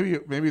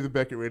 Maybe the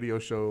Beckett Radio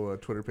Show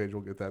Twitter page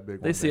will get that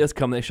big. They see us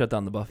come, they shut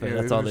down the buffet. Yeah,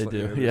 that's all they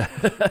do. Yeah.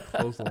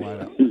 Close the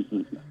line out.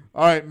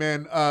 All right,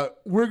 man.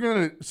 We're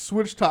gonna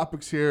switch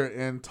topics here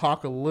and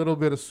talk a little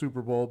bit of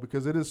Super Bowl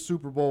because it is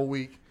Super Bowl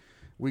week.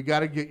 We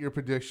got to get your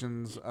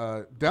predictions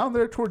down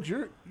there towards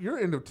your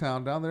end of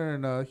town, down there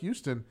in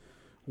Houston.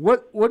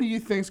 What do you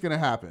think's going to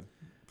happen?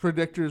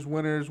 Predictors,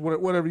 winners,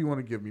 whatever you want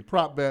to give me.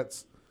 Prop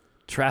bets.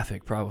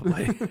 Traffic,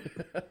 probably.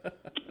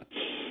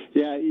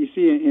 Yeah, you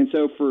see, and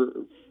so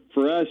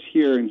for us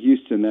here in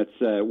Houston, that's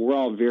we're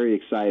all very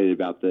excited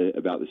about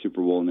the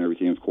Super Bowl and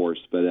everything, of course.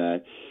 But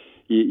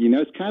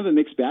it's kind of a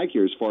mixed bag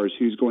here as far as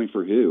who's going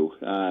for who,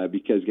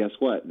 because guess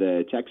what?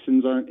 The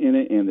Texans aren't in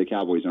it and the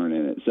Cowboys aren't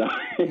in it. So,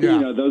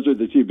 yeah. Those are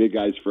the two big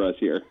guys for us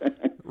here.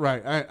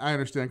 Right. I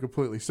understand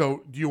completely.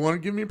 So do you want to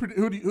give me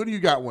who do you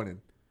got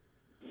winning?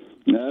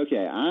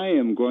 Okay. I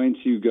am going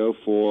to go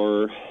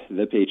for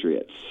the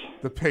Patriots.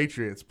 The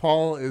Patriots.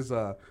 Paul is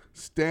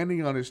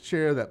standing on his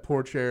chair, that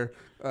poor chair,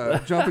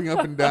 jumping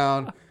up and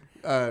down.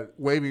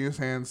 waving his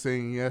hand,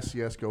 saying, yes,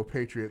 yes, go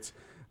Patriots.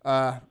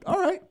 All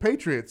right,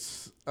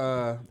 Patriots.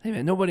 Hey,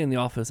 man, nobody in the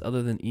office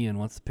other than Ian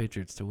wants the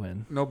Patriots to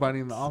win. Nobody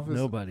in the office?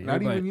 Nobody. Not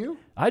Everybody, even you?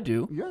 I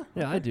do. Yeah.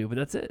 Yeah, I do, but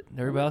that's it.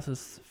 Everybody else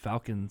is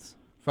Falcons.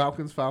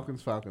 Falcons.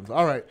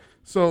 All right.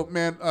 So,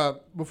 man,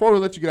 before we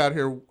let you get out of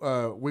here,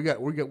 we got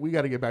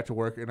to get back to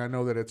work, and I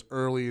know that it's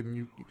early, and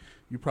you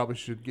probably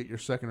should get your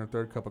second or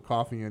third cup of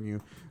coffee in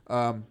you.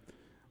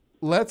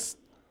 Let's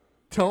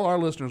tell our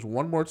listeners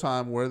one more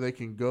time where they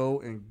can go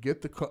and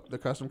get the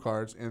custom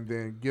cards, and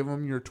then give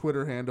them your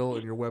Twitter handle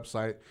and your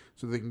website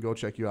so they can go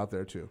check you out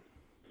there too.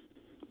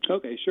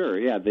 Okay, sure.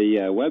 Yeah,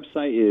 the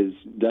website is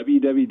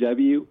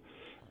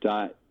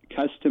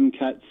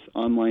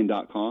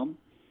www.customcutsonline.com.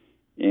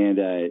 And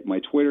my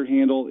Twitter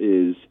handle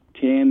is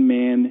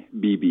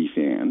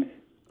TanmanBBFan.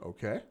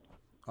 Okay.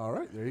 All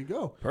right. There you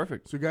go.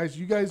 Perfect. So, guys,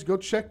 you guys go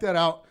check that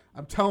out.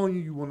 I'm telling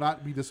you, you will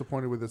not be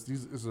disappointed with this.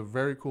 This is a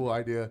very cool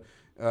idea.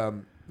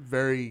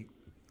 Very,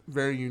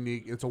 very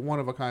unique. It's a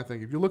one-of-a-kind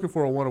thing. If you're looking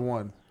for a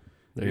one-of-one,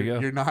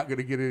 you're not going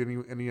to get it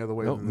any other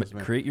way than this,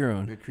 man. Create your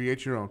own.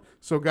 Create your own.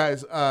 So,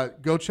 guys,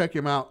 go check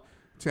him out.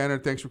 Tanner,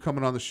 thanks for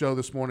coming on the show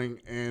this morning,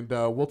 and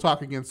we'll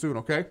talk again soon,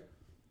 okay?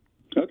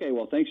 Okay,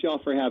 well, thanks, y'all,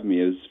 for having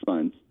me. It was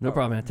fun. No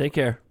problem, man. Take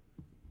care.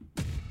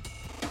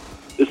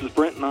 This is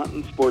Brent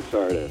Naughton, sports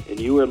artist, and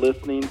you are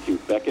listening to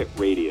Beckett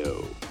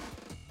Radio.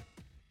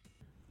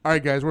 All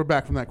right, guys, we're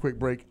back from that quick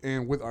break,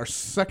 and with our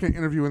second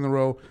interview in the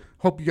row.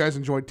 Hope you guys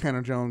enjoyed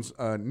Tanner Jones.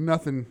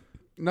 Nothing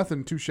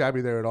too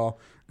shabby there at all.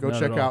 Go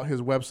check out his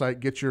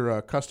website. Get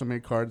your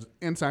custom-made cards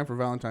in time for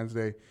Valentine's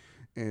Day,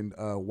 and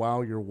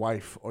wow your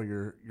wife or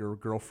your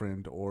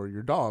girlfriend or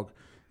your dog.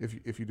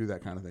 If you do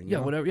that kind of thing.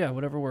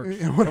 Whatever works.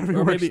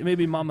 Whatever works.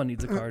 Maybe Mama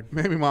needs a card.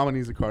 Maybe Mama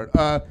needs a card.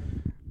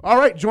 All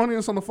right, joining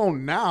us on the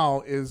phone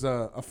now is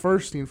a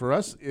first thing for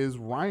us is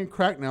Ryan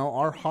Cracknell,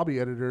 our hobby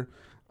editor.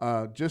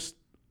 Just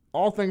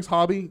all things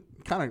hobby,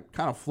 kind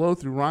of flow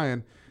through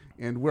Ryan,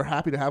 and we're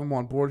happy to have him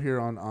on board here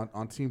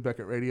on Team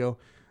Beckett Radio.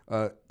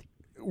 We're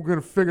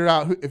gonna figure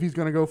out if he's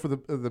gonna go for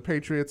the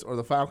Patriots or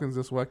the Falcons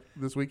this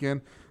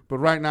weekend. But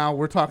right now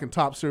we're talking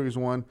Top Series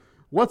 1.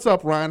 What's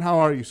up, Ryan? How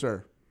are you,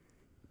 sir?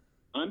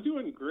 I'm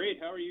doing great.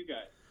 How are you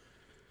guys?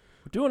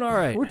 We're doing all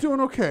right. We're doing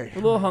okay.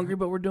 We're a little hungry,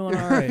 but we're doing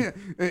all right.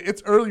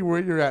 It's early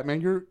where you're at, man.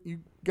 You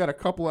got a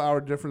couple of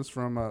hour difference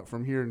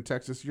from here in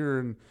Texas. You're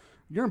in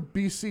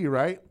BC,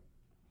 right?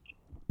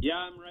 Yeah,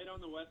 I'm right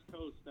on the West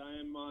Coast.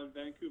 I'm on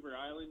Vancouver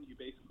Island. You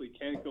basically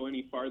can't go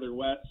any farther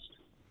west.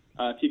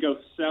 If you go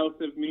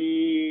south of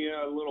me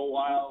a little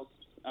while,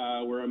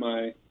 where am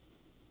I?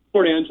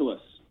 Port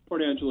Angeles.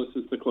 Port Angeles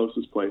is the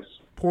closest place.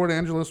 Port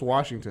Angeles,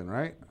 Washington,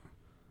 right?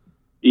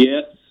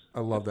 Yes. I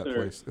love that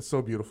place. It's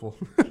so beautiful.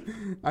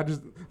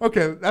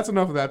 Okay, that's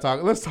enough of that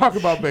talk. Let's talk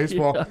about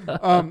baseball.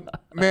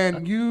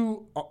 Man,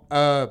 you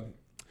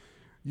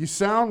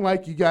sound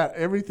like you got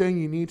everything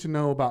you need to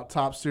know about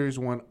Top Series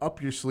 1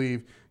 up your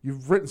sleeve.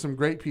 You've written some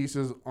great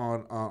pieces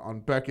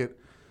on Beckett.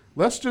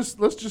 Let's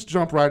just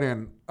jump right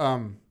in.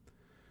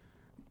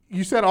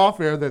 You said off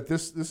air that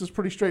this is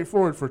pretty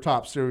straightforward for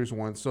Top Series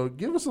 1. So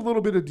give us a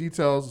little bit of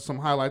details, some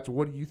highlights of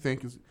what do you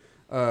think is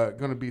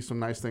going to be some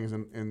nice things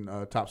in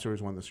Top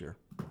Series 1 this year.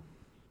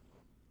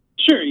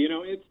 Sure,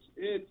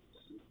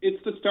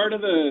 it's the start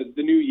of the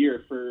new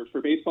year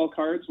for baseball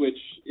cards, which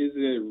is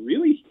a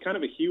really kind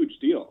of a huge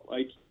deal.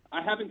 Like,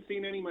 I haven't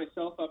seen any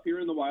myself up here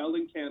in the wild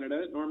in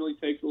Canada. It normally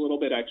takes a little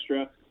bit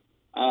extra.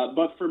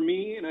 But for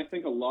me, and I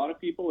think a lot of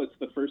people, it's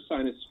the first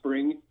sign of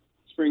spring.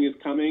 Spring is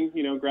coming.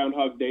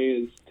 Groundhog Day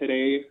is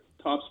today.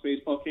 Topps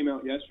baseball came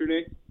out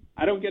yesterday.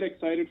 I don't get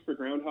excited for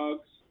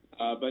groundhogs,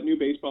 but new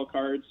baseball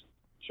cards,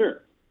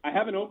 sure. I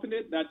haven't opened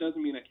it. That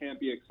doesn't mean I can't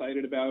be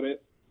excited about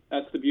it.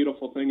 That's the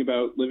beautiful thing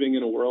about living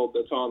in a world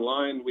that's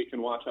online. We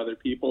can watch other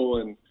people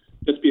and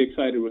just be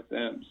excited with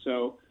them.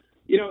 So,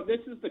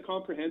 this is the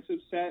comprehensive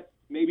set,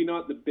 maybe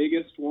not the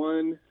biggest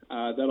one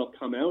that'll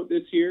come out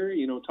this year.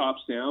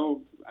 Topps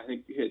now, I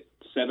think, hit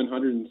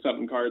 700 and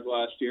something cards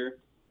last year.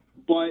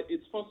 But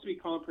it's supposed to be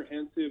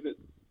comprehensive. It's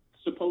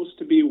supposed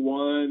to be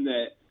one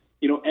that,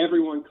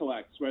 everyone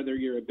collects, whether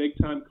you're a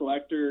big-time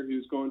collector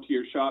who's going to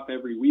your shop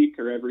every week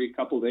or every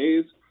couple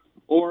days,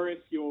 or if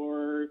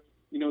you're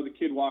the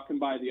kid walking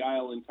by the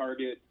aisle in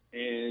Target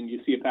and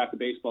you see a pack of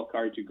baseball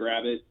cards, you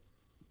grab it,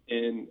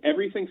 and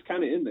everything's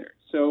kind of in there.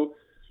 So,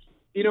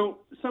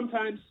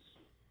 sometimes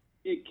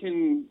it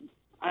can,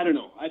 I don't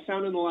know. I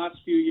found in the last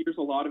few years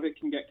a lot of it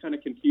can get kind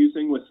of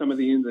confusing with some of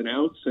the ins and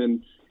outs,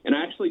 and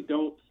I actually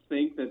don't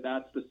think that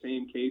that's the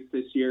same case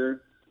this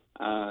year.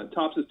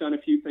 Topps has done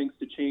a few things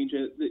to change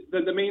it.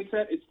 The main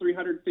set, it's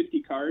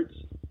 350 cards.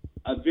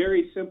 A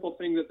very simple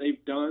thing that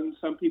they've done,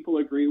 some people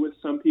agree with,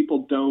 some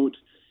people don't,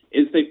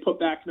 is they put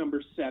back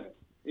number 7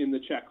 in the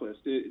checklist.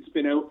 It's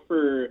been out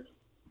for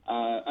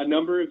a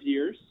number of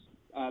years.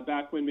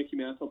 Back when Mickey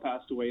Mantle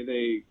passed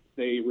away,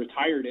 they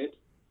retired it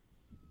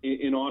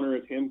in honor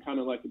of him, kind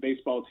of like a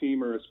baseball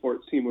team or a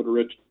sports team would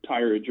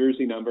retire a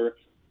jersey number.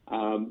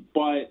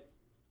 But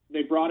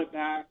they brought it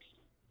back.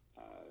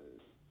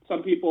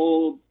 Some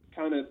people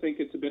kind of think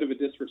it's a bit of a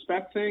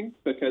disrespect thing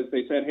because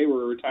they said, hey,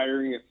 we're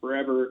retiring it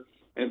forever,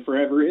 and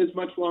forever is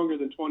much longer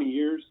than 20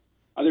 years.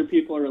 Other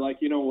people are like,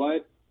 you know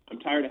what? I'm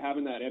tired of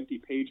having that empty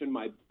page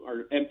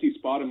or empty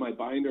spot in my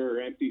binder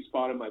or empty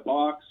spot in my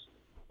box.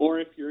 Or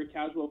if you're a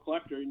casual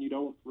collector and you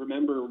don't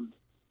remember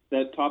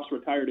that Topps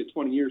retired it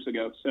 20 years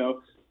ago.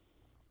 So,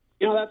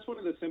 that's one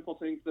of the simple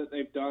things that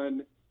they've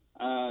done.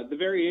 The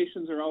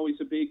variations are always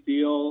a big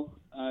deal.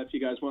 If you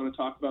guys want to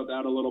talk about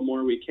that a little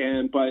more, we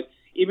can. But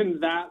even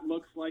that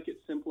looks like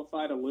it's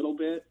simplified a little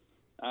bit.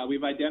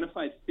 We've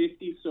identified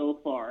 50 so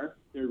far.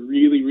 They're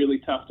really, really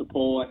tough to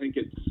pull. I think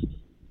it's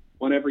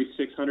one every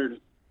 600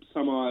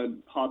 some odd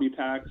hobby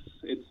packs.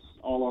 It's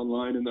all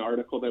online in the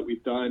article that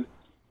we've done.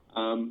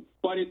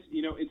 But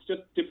it's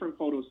just different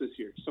photos this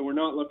year. So we're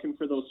not looking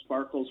for those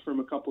sparkles from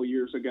a couple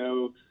years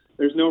ago.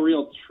 There's no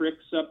real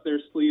tricks up their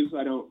sleeves,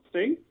 I don't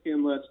think,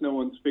 unless no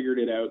one's figured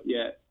it out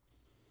yet.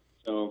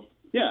 So,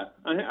 yeah,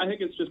 I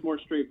think it's just more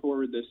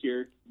straightforward this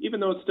year. Even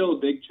though it's still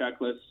a big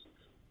checklist,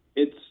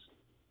 it's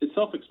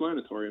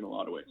self-explanatory in a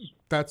lot of ways.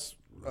 That's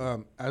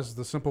as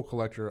the simple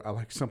collector, I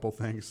like simple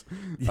things.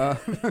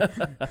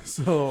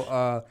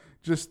 So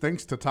just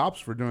thanks to Topps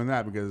for doing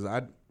that because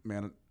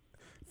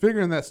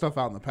figuring that stuff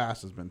out in the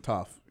past has been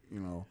tough,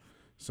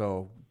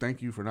 So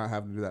thank you for not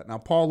having to do that. Now,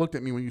 Paul looked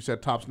at me when you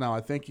said Topps Now. I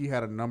think he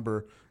had a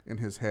number in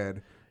his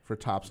head for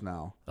Topps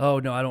Now. Oh,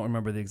 no, I don't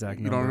remember the exact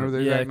number. You don't remember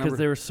the exact number? Yeah, because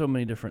there were so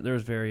many there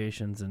was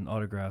variations and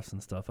autographs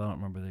and stuff. I don't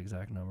remember the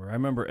exact number. I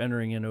remember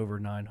entering in over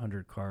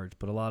 900 cards,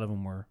 but a lot of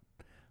them were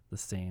the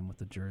same with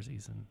the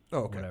jerseys and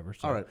whatever.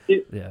 So, all right.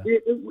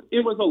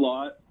 It was a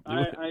lot.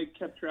 I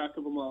kept track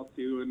of them all,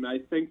 too, and I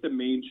think the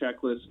main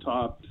checklist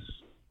topped,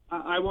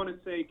 I want to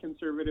say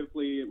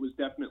conservatively, it was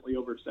definitely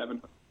over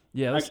 700.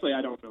 Yeah. Actually,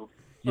 I don't know.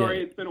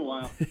 Sorry, It's been a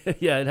while.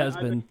 Yeah, it has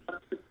been.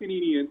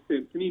 Panini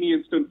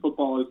Instant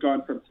Football has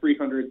gone from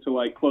 300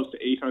 to close to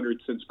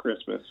 800 since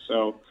Christmas.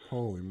 So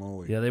holy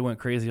moly! Yeah, they went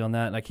crazy on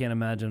that, and I can't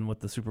imagine with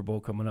the Super Bowl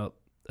coming up,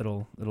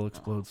 it'll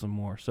explode some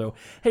more. So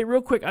hey,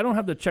 real quick, I don't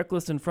have the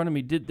checklist in front of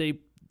me. Did they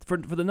for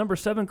the number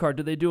 7 card?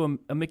 Did they do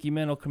a Mickey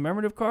Mantle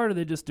commemorative card, or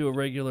did they just do a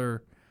regular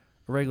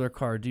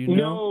card? Do you know?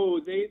 No,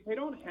 they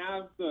don't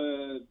have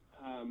the.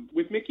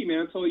 With Mickey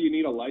Mantle, you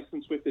need a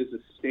license with his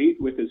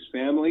estate, with his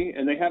family,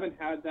 and they haven't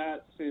had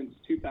that since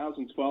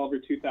 2012 or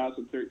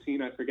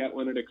 2013. I forget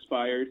when it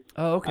expired.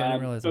 Oh, okay. I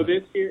didn't realize so that.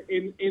 This year,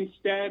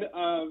 instead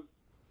of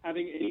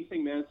having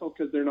anything Mantle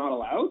because they're not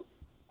allowed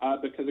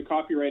because of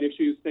copyright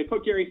issues, they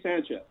put Gary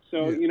Sanchez.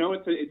 So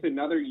it's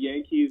another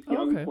Yankees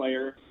young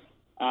player.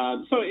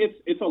 So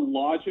it's a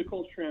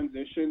logical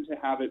transition to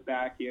have it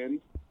back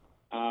in.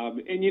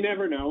 And you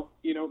never know.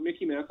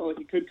 Mickey Mantle,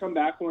 he could come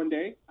back one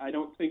day. I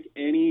don't think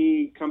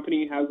any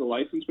company has a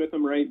license with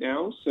him right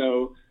now.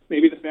 So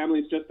maybe the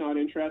family's just not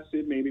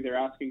interested. Maybe they're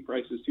asking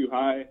prices too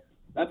high.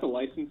 That's a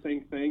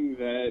licensing thing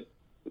that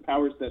the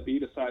powers that be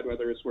decide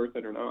whether it's worth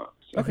it or not.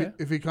 So. Okay.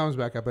 If he comes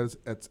back up as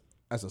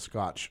a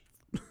Scotch.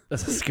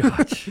 As a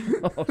Scotch.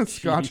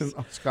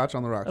 Scotch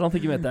on the rocks. I don't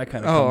think you meant that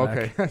kind of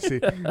comeback. Okay. I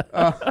see.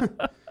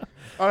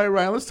 All right,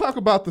 Ryan, let's talk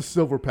about the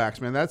silver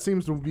packs, man. That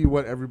seems to be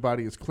what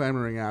everybody is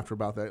clamoring after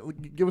about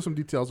that. Give us some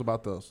details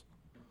about those.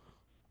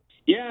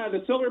 Yeah,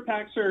 the silver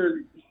packs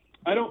they're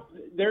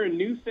a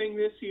new thing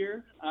this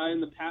year.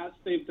 In the past,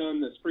 they've done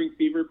the Spring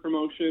Fever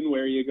promotion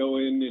where you go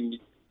in and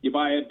you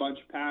buy a bunch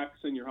of packs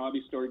and your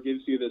hobby store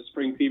gives you the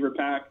Spring Fever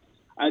pack.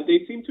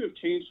 They seem to have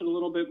changed it a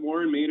little bit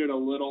more and made it a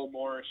little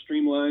more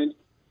streamlined.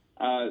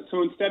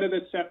 So instead of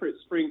the separate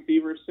Spring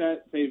Fever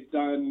set, they've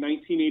done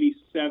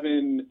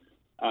 1987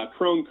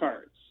 Chrome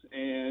cards.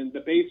 And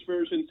the base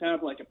versions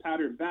have a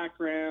patterned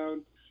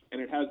background,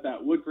 and it has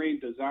that wood grain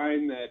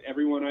design that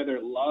everyone either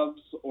loves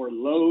or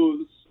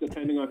loathes,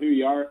 depending on who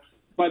you are.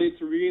 But it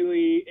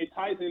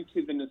ties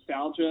into the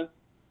nostalgia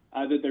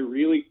that they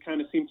really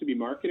kind of seem to be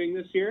marketing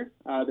this year.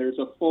 There's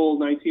a full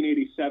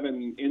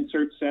 1987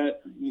 insert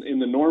set in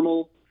the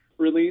normal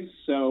release.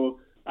 So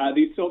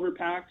these silver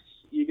packs,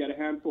 you get a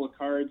handful of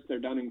cards. They're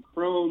done in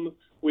chrome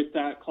with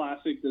that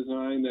classic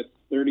design that's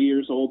 30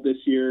 years old this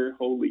year.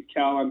 Holy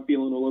cow, I'm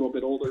feeling a little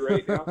bit older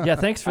right now. Yeah,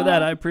 thanks for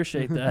that. I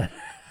appreciate that.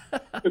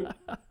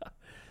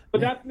 But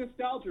that's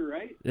nostalgia,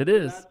 right? It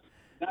is.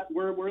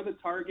 We're the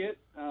target,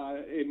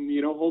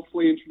 and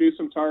hopefully introduce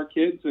them to our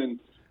kids. And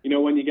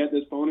when you get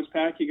this bonus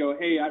pack, you go,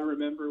 hey, I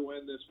remember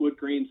when this wood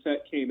grain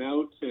set came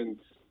out,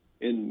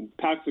 and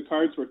packs of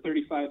cards were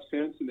 35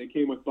 cents, and they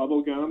came with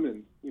bubble gum,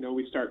 and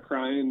we start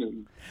crying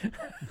and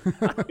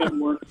get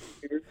more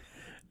scared.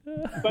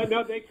 But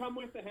no, they come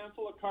with a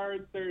handful of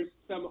cards. There's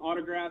some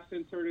autographs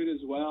inserted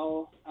as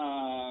well.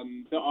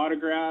 The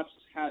autographs,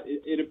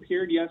 it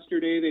appeared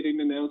yesterday. They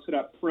didn't announce it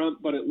up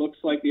front, but it looks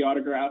like the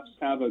autographs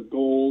have a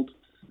gold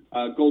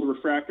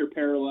refractor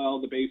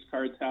parallel. The base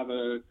cards have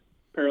a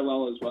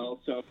parallel as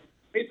well. So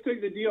basically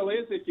the deal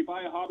is if you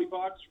buy a hobby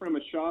box from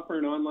a shop or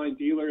an online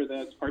dealer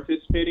that's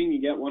participating, you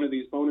get one of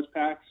these bonus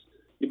packs.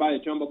 You buy a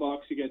jumbo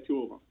box, you get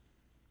 2 of them.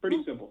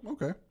 Pretty simple.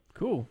 Okay.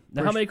 Cool.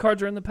 Now, how many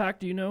cards are in the pack,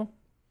 do you know?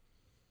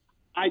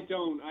 I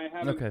don't. I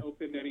haven't Okay.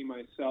 opened any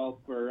myself,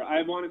 or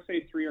I want to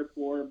say 3 or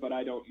 4, but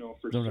I don't know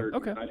for certain.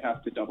 Okay. I'd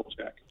have to double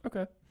check.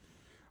 Okay.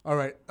 All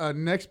right.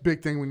 Next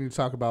big thing we need to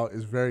talk about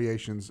is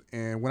variations.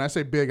 And when I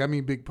say big, I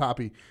mean Big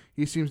Papi.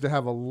 He seems to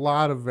have a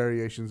lot of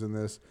variations in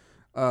this.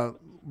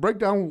 Break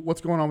down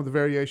what's going on with the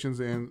variations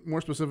and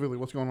more specifically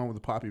what's going on with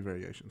the Papi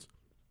variations.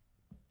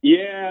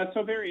 Yeah,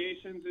 so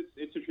variations,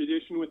 it's a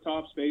tradition with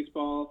Topps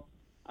Baseball.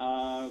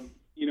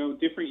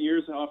 Different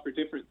years offer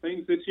different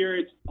things. This year,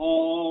 it's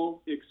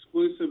all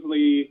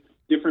exclusively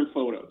different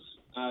photos.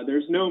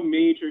 There's no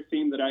major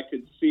theme that I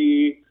could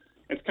see.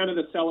 It's kind of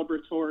the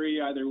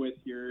celebratory, either with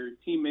your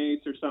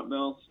teammates or something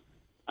else.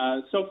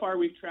 So far,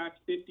 we've tracked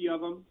 50 of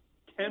them.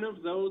 10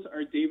 of those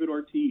are David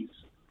Ortiz.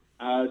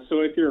 So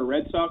if you're a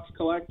Red Sox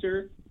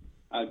collector,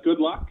 good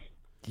luck.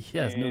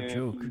 Yes, no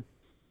joke.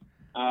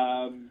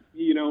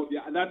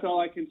 That's all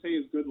I can say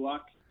is good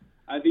luck.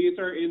 These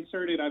are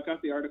inserted. I've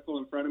got the article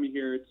in front of me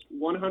here. It's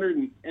one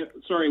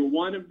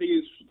of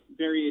these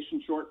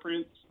variation short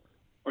prints,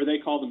 or they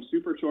call them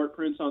super short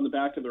prints on the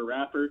back of the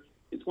wrapper.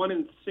 It's one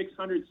in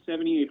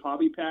 678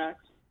 hobby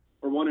packs,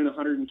 or one in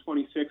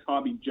 126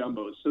 hobby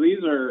jumbos. So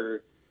these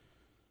are,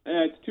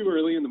 it's too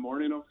early in the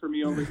morning for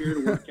me over here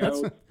to work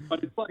out,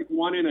 but it's like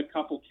one in a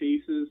couple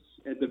cases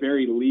at the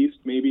very least,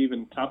 maybe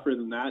even tougher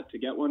than that to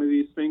get one of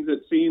these things,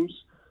 it seems.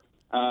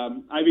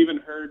 I've even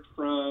heard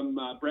from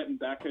Brett and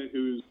Becca,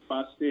 who's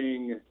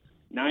busting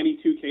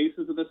 92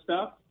 cases of the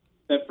stuff,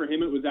 that for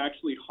him it was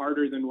actually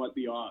harder than what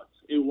the odds.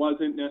 It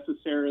wasn't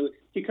necessarily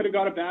 – he could have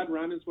got a bad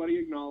run is what he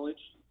acknowledged.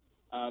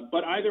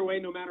 But either way,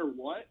 no matter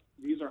what,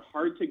 these are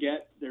hard to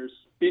get. There's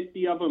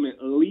 50 of them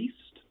at least.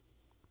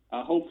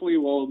 Hopefully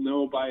we'll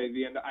know by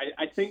the end.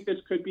 I think this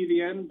could be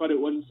the end, but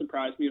it wouldn't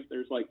surprise me if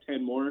there's like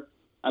 10 more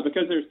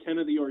because there's 10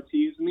 of the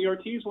Ortiz. And the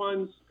Ortiz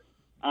ones –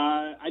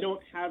 I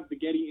don't have the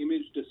Getty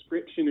image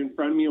description in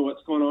front of me of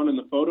what's going on in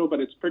the photo,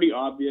 but it's pretty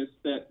obvious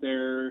that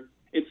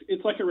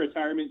it's like a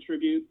retirement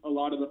tribute. A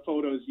lot of the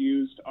photos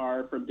used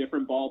are from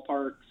different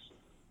ballparks.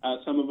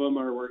 Some of them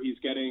are where he's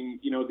getting,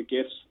 the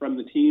gifts from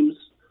the teams.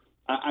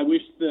 I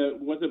wish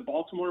was it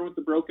Baltimore with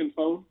the broken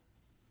phone?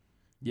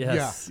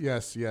 Yes. Yeah,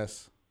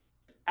 yes.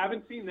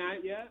 Haven't seen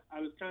that yet.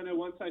 I was kind of,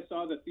 once I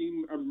saw the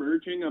theme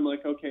emerging, I'm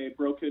like, okay,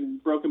 broken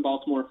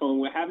Baltimore phone.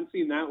 We haven't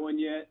seen that one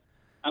yet.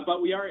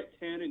 But we are at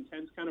 10, and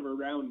 10's kind of a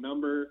round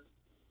number.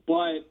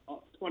 But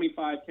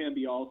 25 can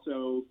be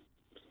also,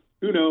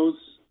 who knows?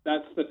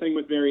 That's the thing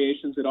with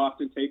variations. It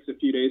often takes a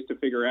few days to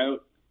figure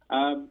out.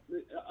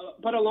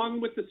 But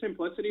along with the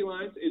simplicity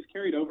lines, it's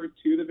carried over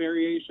to the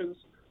variations.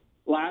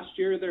 Last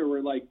year, there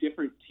were like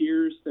different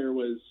tiers. There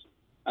was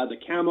the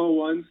camo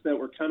ones that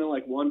were kind of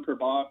like one per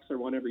box or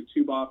one every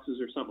 2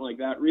 boxes or something like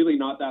that. Really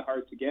not that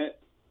hard to get.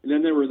 And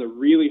then there were the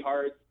really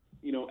hard,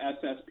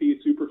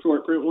 SSP super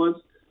short print ones.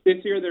 This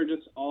year, they're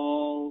just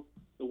all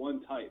the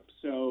one type.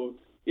 So,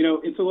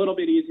 it's a little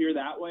bit easier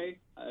that way.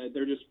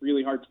 They're just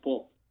really hard to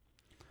pull.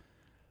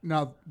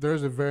 Now,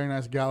 there's a very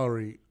nice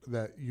gallery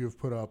that you've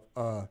put up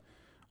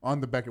on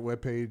the Beckett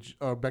webpage,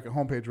 or Beckett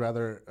homepage,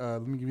 rather.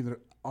 Let me give you the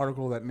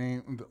article, the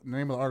name of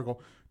the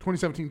article,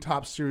 2017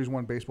 Topps Series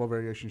 1 Baseball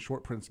Variation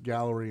Short Prints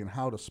Gallery and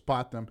How to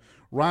Spot Them.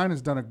 Ryan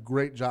has done a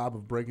great job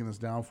of breaking this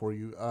down for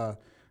you.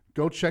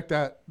 Go check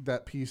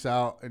that piece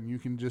out, and you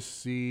can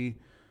just see,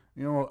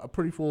 a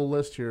pretty full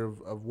list here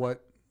of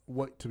what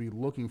to be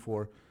looking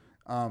for.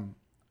 I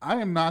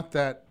am not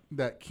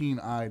that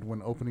keen-eyed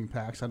when opening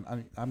packs.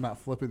 I'm not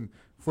flipping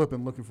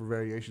looking for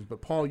variations.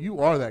 But Paul,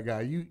 you are that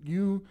guy.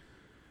 You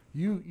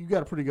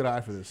got a pretty good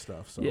eye for this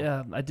stuff. So.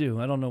 Yeah, I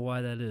do. I don't know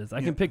why that is.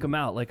 I can pick them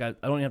out. Like I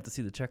don't even have to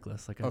see the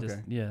checklist. Like I've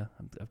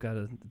got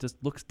to. It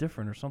just looks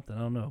different or something. I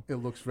don't know. It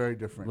looks very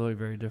different. Really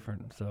very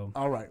different. So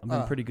all right, I've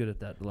been pretty good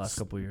at that the last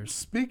couple of years.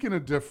 Speaking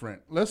of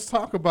different, let's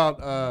talk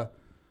about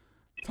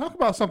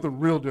something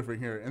real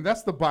different here, and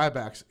that's the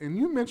buybacks. And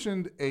you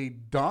mentioned a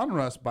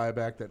Donruss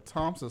buyback that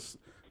Topps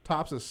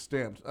has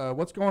stamped.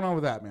 What's going on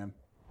with that, man?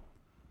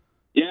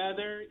 Yeah,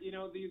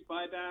 these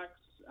buybacks.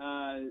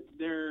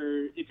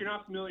 If you're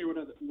not familiar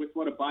with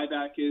what a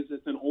buyback is,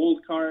 it's an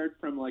old card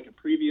from like a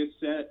previous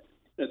set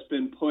that's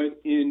been put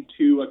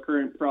into a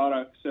current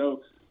product.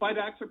 So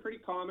buybacks are pretty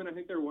common. I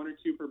think they're 1 or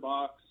 2 per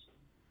box.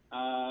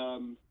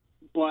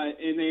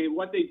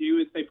 What they do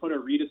is they put a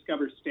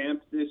rediscover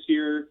stamp this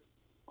year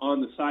on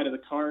the side of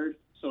the card,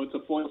 so it's a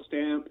foil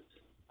stamp.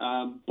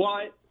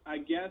 But I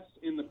guess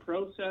in the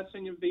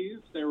processing of these,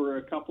 there were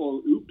a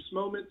couple oops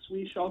moments,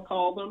 we shall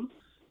call them.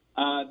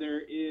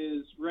 There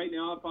is right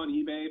now up on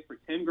eBay for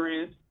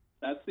 $10,000.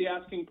 That's the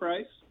asking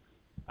price.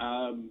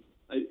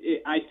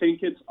 I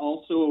think it's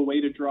also a way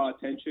to draw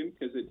attention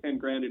because at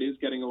 $10,000 it is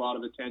getting a lot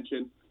of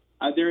attention.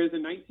 There is a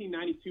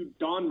 1992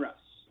 Donruss,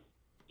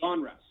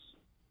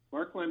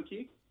 Mark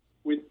Lemke,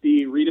 with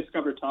the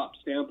rediscover top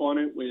stamp on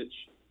it, which,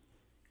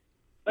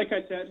 like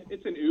I said,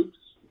 it's an oops,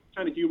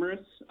 kind of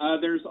humorous.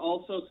 There's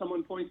also,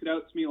 someone pointed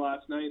out to me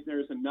last night,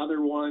 there's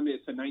another one.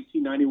 It's a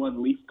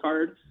 1991 Leaf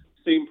card.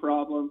 Same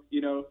problem.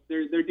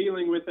 They're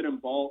dealing with it in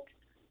bulk,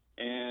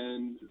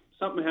 and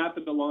something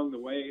happened along the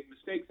way.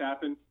 Mistakes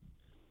happen.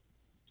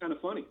 Kind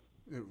of funny.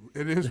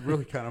 It is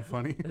really kind of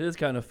funny. It is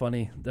kind of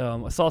funny.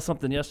 I saw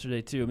something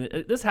yesterday, too. I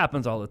mean, this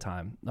happens all the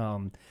time.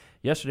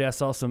 Yesterday, I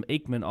saw some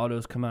Aikman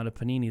autos come out of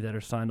Panini that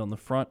are signed on the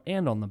front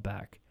and on the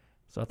back.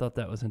 So I thought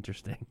that was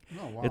interesting.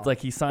 Oh, wow. It's like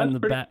he signed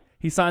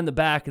He signed the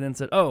back and then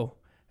said, "Oh,"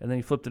 and then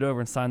he flipped it over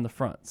and signed the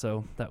front.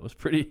 So that was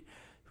pretty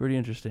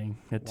interesting.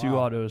 Had two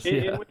autos.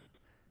 Yeah.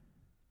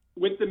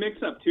 With the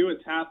mix-up, too,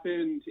 it's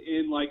happened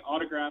in, like,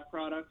 autograph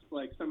products,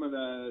 like some of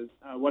the,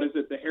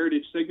 the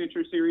Heritage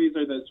Signature Series,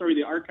 or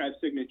the Archive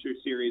Signature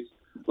Series.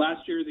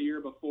 Last year, the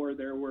year before,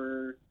 there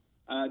were,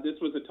 this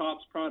was a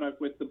Topps product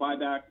with the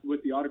buyback,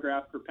 with the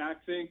autograph for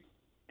Paxing.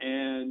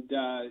 And,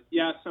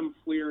 some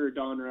Fleer or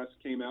Donruss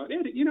came out.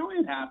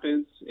 It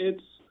happens.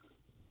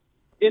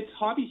 It's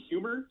hobby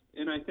humor,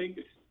 and I think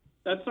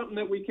that's something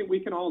that we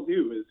can all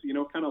do is,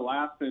 kind of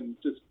laugh and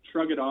just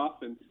shrug it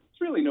off, and it's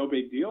really no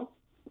big deal.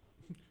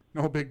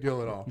 No big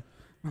deal at all.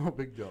 No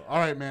big deal. All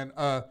right, man.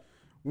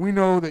 We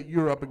know that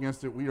you're up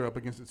against it. We are up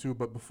against it too.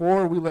 But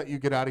before we let you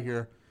get out of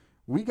here,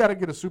 we got to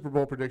get a Super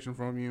Bowl prediction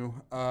from you.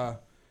 I'll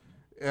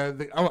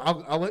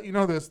let you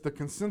know this. The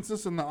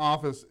consensus in the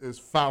office is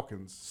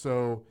Falcons.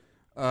 So,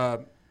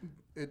 are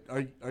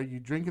you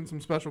drinking some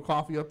special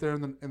coffee up there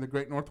in the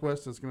Great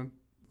Northwest that's going to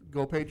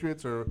go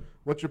Patriots, or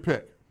what's your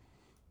pick?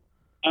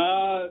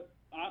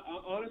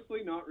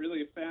 Honestly, not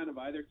really a fan of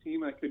either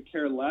team. I could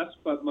care less,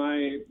 but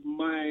my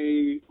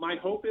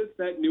hope is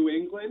that New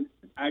England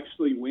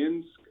actually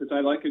wins, because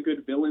I like a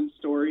good villain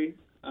story.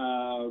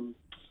 And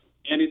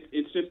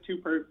it's just too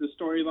perfect. The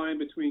storyline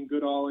between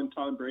Goodall and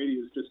Tom Brady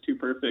is just too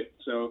perfect.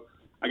 So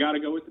I got to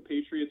go with the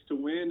Patriots to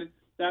win.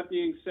 That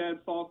being said,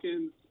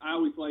 Falcons, I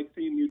always like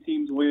seeing new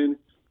teams win.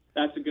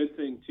 That's a good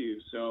thing too.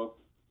 So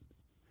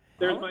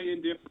there's my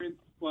indifference,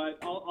 but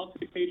I'll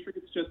take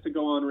Patriots just to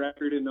go on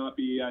record and not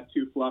be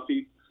too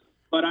fluffy.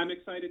 But I'm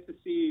excited to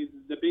see.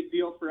 The big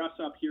deal for us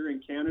up here in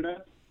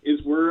Canada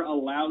is we're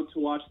allowed to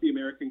watch the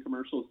American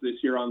commercials this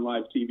year on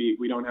live TV.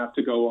 We don't have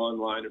to go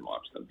online and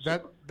watch them.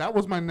 That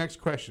was my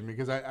next question,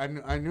 because I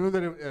knew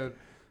that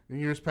in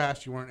years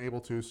past you weren't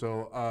able to.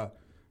 So,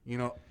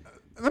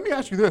 let me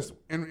ask you this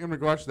in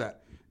regards to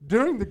that.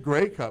 During the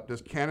Grey Cup,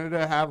 does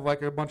Canada have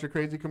like a bunch of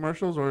crazy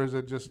commercials, or is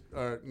it just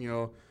par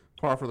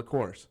for the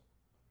course?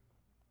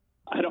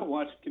 I don't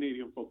watch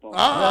Canadian football.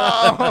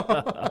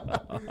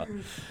 Oh!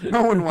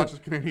 No one watches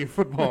Canadian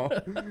football.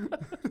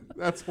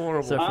 That's horrible.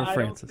 Except for I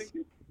Francis. don't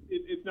think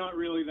it's not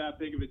really that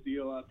big of a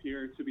deal up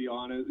here, to be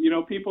honest.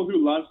 People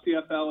who love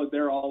CFL,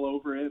 they're all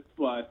over it,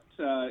 but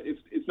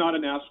it's not a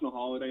national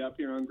holiday up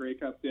here on Grey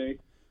Cup Day.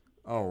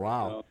 Oh,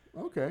 wow.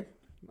 So. Okay.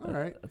 All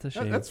right. That's a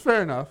shame. That's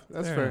fair enough.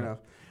 That's fair enough.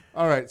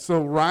 All right.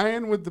 So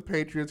Ryan with the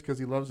Patriots because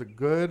he loves a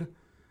good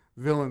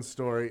villain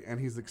story, and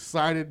he's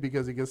excited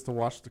because he gets to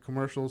watch the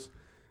commercials.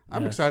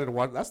 I'm excited to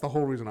watch. That's the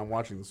whole reason I'm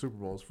watching the Super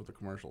Bowl is for the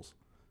commercials.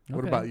 What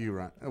Okay. about you,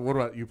 Ryan? What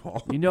about you,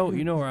 Paul? You know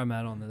where I'm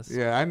at on this.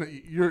 Yeah, I know.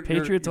 You're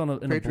Patriots in a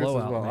Patriots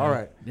blowout. as well. Man. All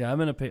right. Yeah,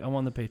 I'm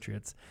on the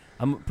Patriots.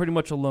 I'm pretty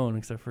much alone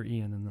except for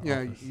Ian in the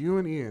office. You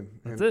and Ian.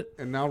 That's it.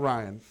 And now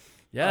Ryan.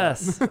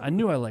 Yes, I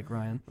knew I liked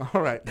Ryan.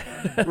 All right,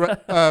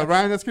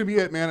 Ryan. That's gonna be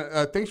it,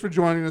 man. Thanks for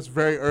joining us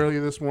very early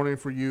this morning.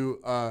 For you,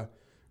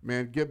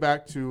 man, get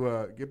back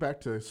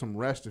to some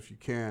rest if you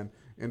can,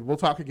 and we'll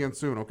talk again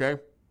soon. Okay.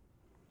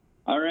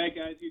 All right,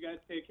 guys. You guys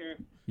take care.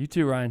 You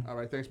too, Ryan. All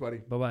right. Thanks, buddy.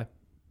 Bye-bye.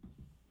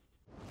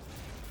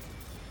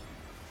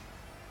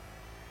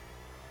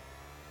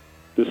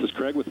 This is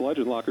Craig with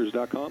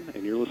LegendLockers.com,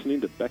 and you're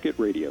listening to Beckett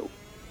Radio.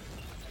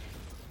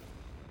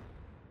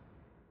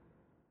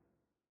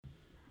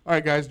 All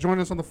right, guys.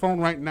 Joining us on the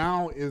phone right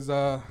now is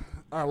our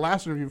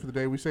last interview for the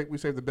day. We saved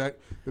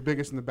the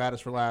biggest and the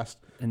baddest for last.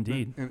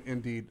 Indeed.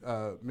 Indeed.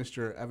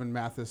 Mr. Evan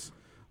Mathis,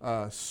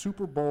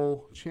 Super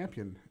Bowl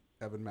champion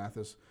Evan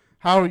Mathis.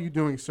 How are you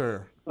doing,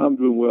 sir? I'm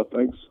doing well,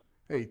 thanks.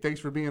 Hey, thanks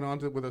for being on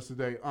with us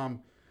today.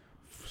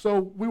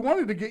 So we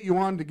wanted to get you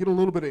on to get a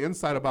little bit of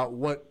insight about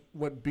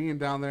what being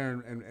down there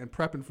and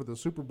prepping for the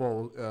Super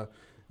Bowl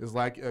is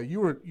like.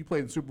 You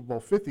played in Super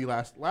Bowl 50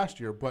 last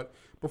year, but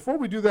before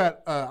we do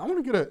that, I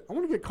want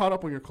to get caught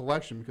up on your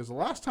collection, because the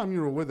last time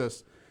you were with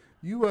us,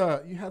 you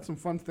had some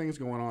fun things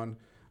going on.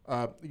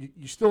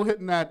 You still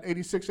hitting that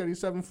 86,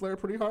 87 Flair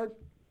pretty hard?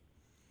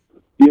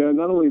 Yeah,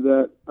 not only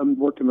that, I'm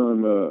working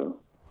on the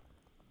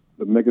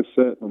mega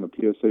set on the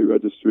PSA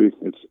registry.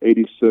 It's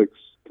 86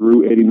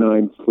 through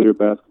 89 Fleer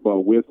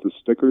basketball with the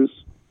stickers.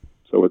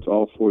 So it's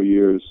all 4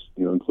 years,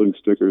 including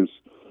stickers.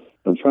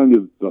 I'm trying to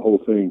do the whole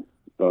thing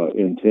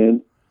in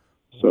 10.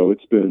 So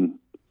it's been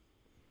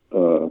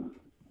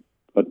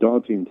a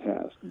daunting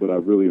task, but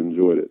I've really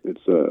enjoyed it.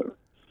 It's going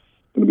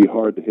to be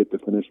hard to hit the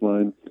finish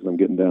line because I'm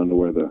getting down to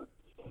where the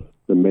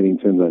remaining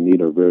 10s I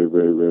need are very,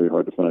 very, very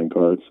hard to find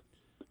cards.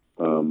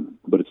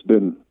 But it's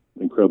been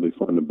incredibly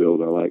fun to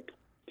build. I like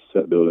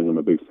set building. I'm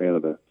a big fan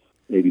of the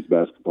 80s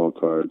basketball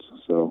cards,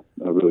 so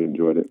I really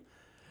enjoyed it.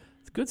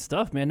 It's good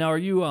stuff, man. Now, are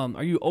you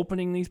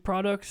opening these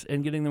products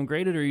and getting them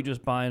graded, or are you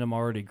just buying them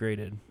already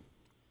graded?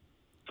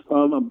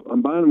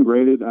 I'm buying them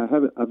graded. I've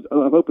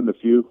opened a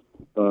few.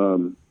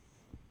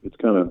 It's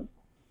kind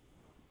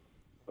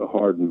a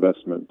hard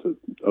investment to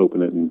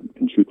open it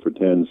and shoot for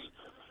 10s.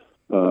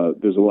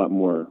 There's a lot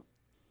more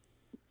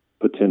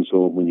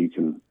potential when you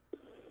can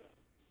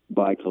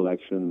buy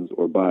collections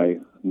or buy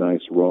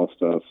nice raw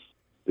stuff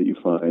that you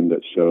find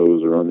at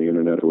shows or on the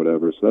internet or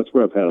whatever. So that's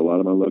where I've had a lot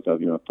of my look.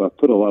 I've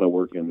put a lot of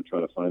work in to try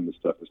to find this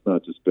stuff. It's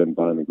not just been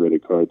buying the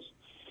graded cards.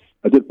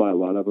 I did buy a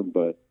lot of them,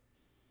 but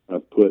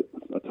I've put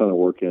a ton of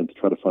work in to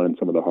try to find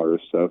some of the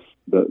hardest stuff.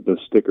 The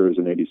stickers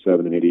in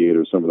 87 and 88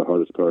 are some of the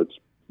hardest cards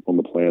on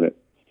the planet,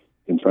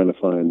 and trying to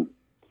find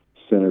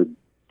centered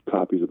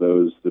copies of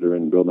those that are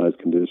in real nice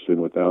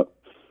condition without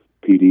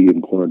PD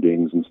and corner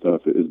dings and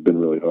stuff has been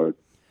really hard.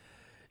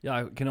 Yeah,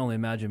 I can only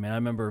imagine, man. I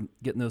remember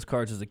getting those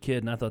cards as a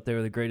kid, and I thought they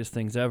were the greatest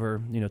things ever,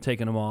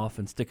 taking them off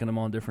and sticking them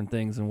on different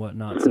things and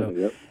whatnot. So,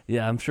 Yep.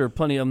 Yeah, I'm sure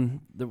plenty of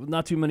them,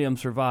 not too many of them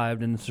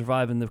survived, and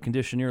surviving the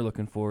condition you're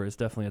looking for is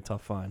definitely a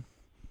tough find.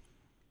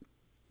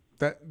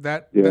 Go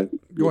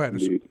ahead.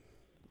 Indeed.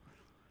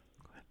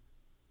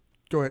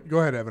 Go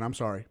ahead, Evan. I'm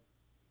sorry.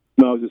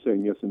 No, I was just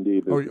saying, yes,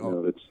 indeed.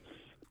 Oh. It's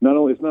not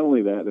only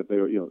that they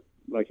were,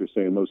 like you're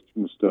saying, most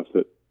stuff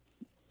that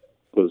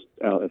was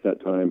out at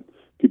that time,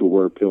 people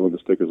were peeling the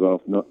stickers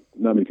off. Not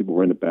many people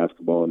were into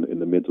basketball in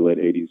the mid to late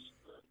 80s,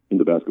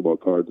 into basketball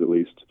cards at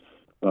least.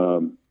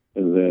 And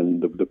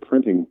then the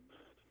printing,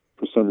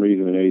 for some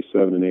reason, in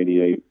 87 and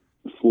 88,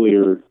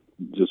 Fleer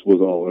just was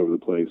all over the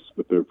place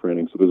with their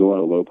printing. So there's a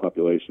lot of low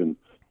population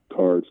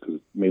cards,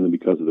 mainly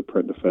because of the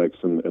print defects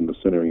and the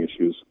centering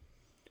issues.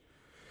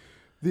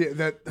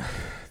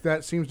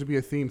 That seems to be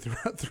a theme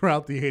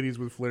throughout the 80s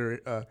with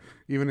Fleer,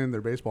 even in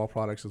their baseball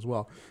products as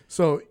well.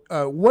 So,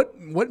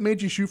 what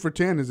made you shoot for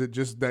 10? Is it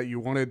just that you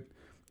wanted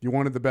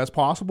the best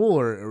possible,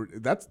 or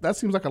that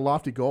seems like a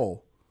lofty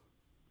goal?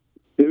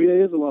 It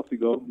is a lofty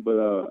goal,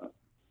 but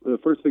the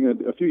first thing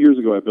a few years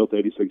ago I built the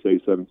 86,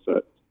 87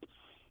 set,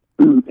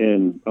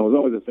 and I was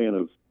always a fan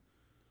of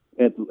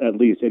at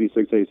least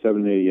 86,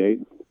 87, and 88,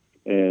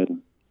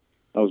 and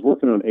I was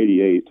working on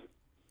 88,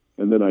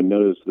 and then I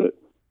noticed that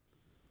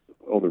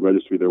on the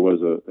registry there was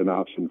an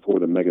option for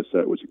the mega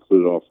set, which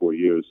included all 4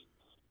 years.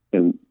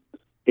 And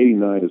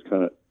 89 is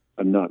kind of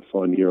a not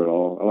fun year at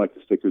all. I like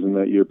the stickers in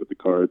that year, but the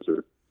cards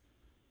they're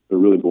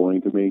really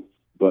boring to me.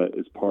 But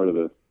it's part of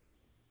the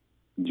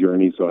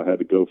journey, so I had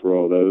to go for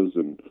all those.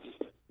 And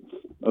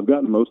I've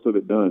gotten most of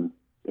it done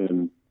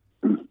and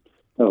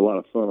had a lot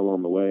of fun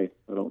along the way.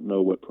 I don't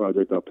know what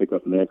project I'll pick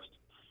up next.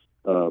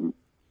 I'm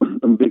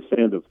a big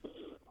fan of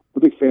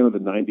the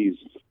 90s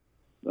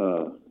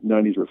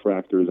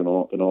refractors in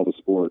all the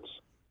sports.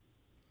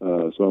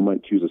 So I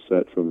might choose a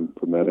set from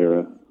that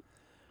era.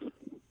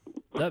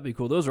 That'd be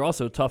cool. Those are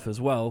also tough as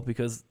well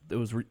because it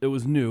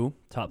was new.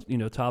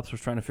 Topps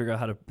was trying to figure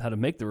out how to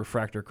make the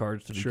refractor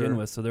cards to begin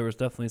with. So there was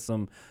definitely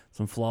some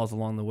flaws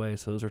along the way.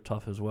 So those are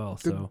tough as well.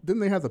 Didn't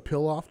they have the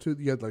peel off too?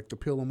 You had like the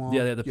peel them off.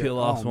 Yeah, they had the peel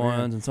off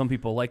ones, and some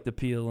people like the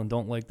peel and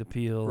don't like the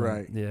peel.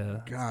 Right. Yeah.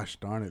 Gosh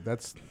darn it,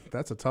 that's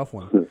a tough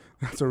one.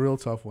 That's a real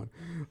tough one.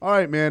 All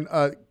right, man.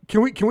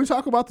 Can we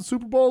talk about the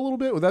Super Bowl a little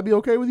bit? Would that be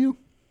okay with you?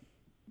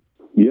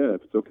 Yeah,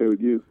 if it's okay with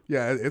you.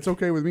 Yeah, it's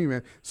okay with me,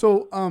 man.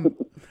 So,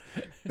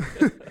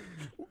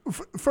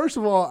 first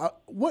of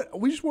all,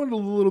 we just wanted a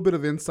little bit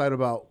of insight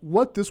about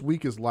what this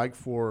week is like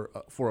for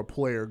a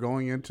player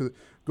going into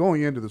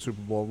the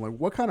Super Bowl. Like,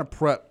 what kind of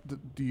prep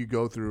do you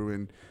go through,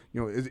 and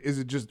is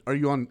it just are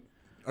your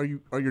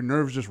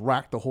nerves just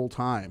racked the whole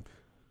time?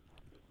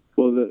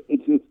 Well,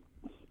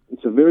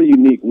 it's a very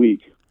unique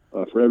week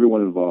for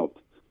everyone involved.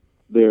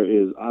 There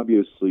is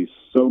obviously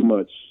so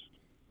much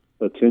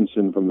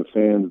attention from the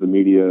fans, the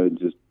media, and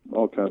just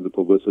all kinds of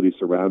publicity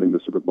surrounding the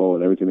Super Bowl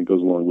and everything that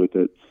goes along with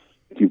it.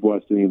 If you've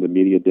watched any of the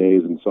media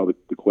days and saw the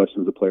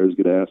questions the players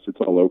get asked,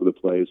 it's all over the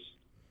place.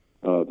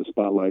 The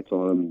spotlight's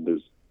on them.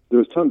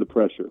 There's tons of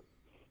pressure.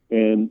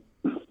 And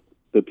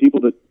the people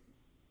that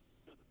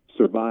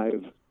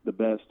survive the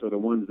best are the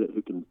ones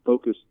who can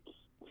focus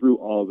through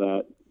all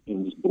that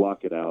and just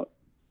block it out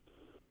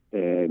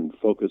and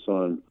focus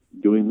on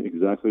doing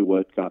exactly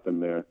what got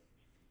them there.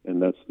 And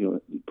that's,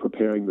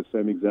 preparing the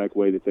same exact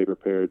way that they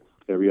prepared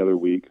every other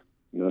week.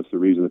 That's the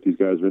reason that these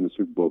guys are in the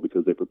Super Bowl,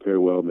 because they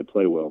prepare well and they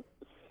play well.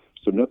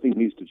 So nothing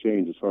needs to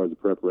change as far as the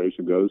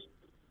preparation goes,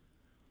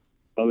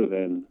 other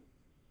than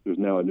there's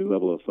now a new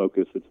level of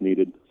focus that's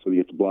needed. So you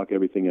have to block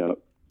everything out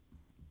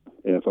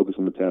and focus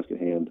on the task at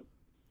hand.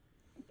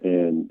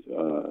 And,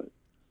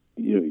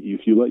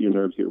 if you let your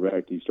nerves get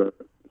wrecked, you start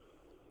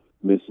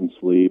missing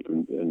sleep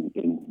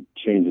and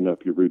changing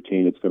up your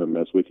routine, it's going to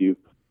mess with you.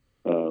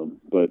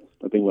 But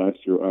I think last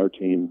year our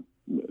team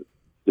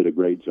did a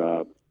great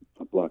job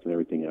of blocking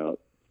everything out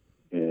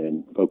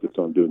and focused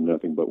on doing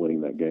nothing but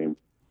winning that game.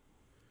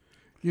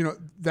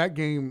 That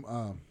game,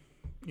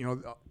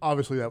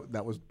 obviously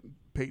that was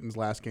Peyton's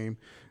last game.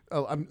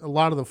 A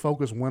lot of the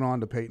focus went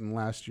on to Peyton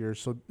last year.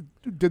 So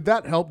did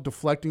that help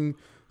deflecting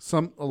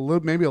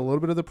maybe a little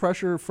bit of the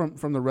pressure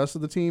from the rest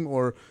of the team,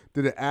 or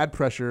did it add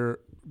pressure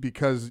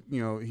because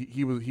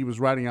he was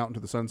riding out into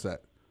the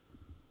sunset?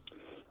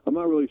 I'm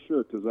not really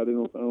sure, because I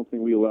don't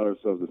think we allowed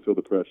ourselves to feel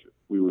the pressure.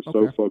 We were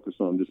so focused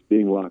on just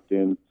being locked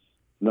in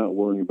not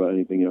worrying about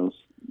anything else.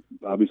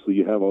 Obviously,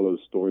 you have all those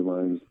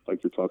storylines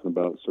like you're talking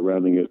about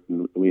surrounding it,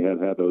 and we had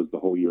those the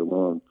whole year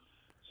long.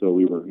 So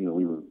we were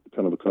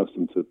kind of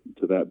accustomed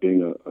to that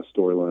being a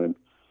storyline,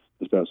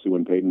 especially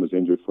when Peyton was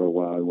injured for a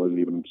while and wasn't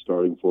even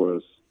starting for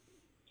us.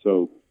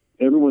 So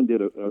everyone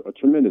did a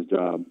tremendous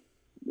job.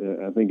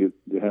 I think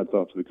hats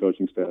off to the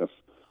coaching staff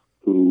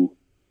who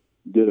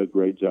did a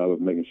great job of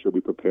making sure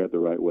we prepared the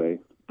right way.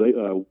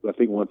 I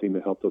think one thing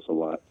that helped us a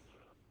lot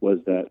was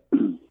that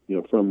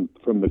from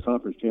the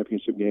conference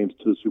championship games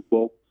to the Super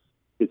Bowl,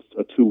 it's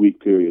a 2-week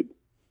period,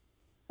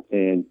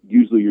 and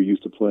usually you're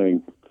used to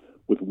playing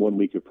with 1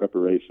 week of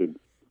preparation.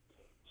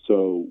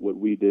 So what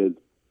we did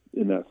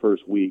in that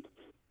first week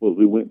was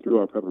we went through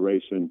our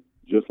preparation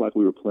just like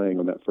we were playing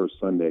on that first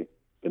Sunday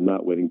and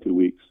not waiting 2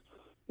 weeks.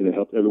 And it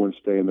helped everyone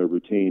stay in their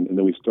routine. And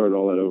then we started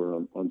all that over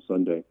on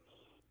Sunday.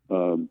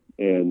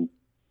 And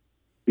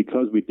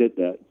because we did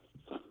that,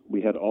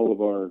 we had all of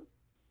our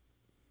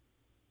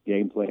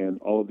game plan,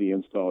 all of the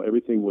install,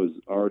 everything was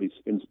already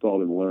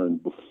installed and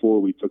learned before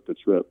we took the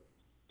trip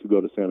to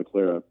go to Santa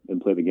Clara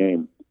and play the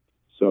game.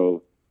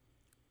 So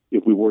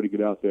if we were to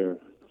get out there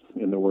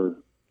and there were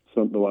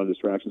a lot of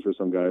distractions for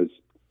some guys,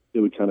 it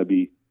would kind of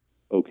be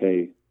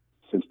okay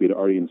since we had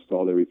already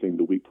installed everything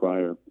the week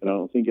prior. And I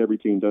don't think every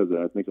team does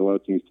that. I think a lot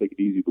of teams take it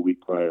easy the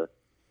week prior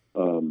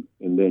and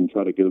then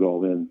try to get it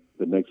all in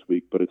the next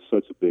week. But it's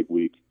such a big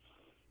week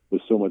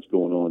with so much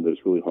going on that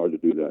it's really hard to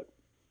do that.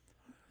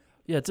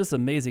 Yeah, it's just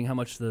amazing how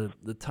much the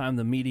time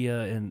the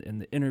media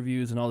and the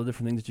interviews and all the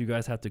different things that you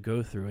guys have to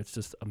go through. It's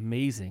just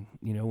amazing,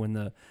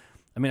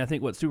 I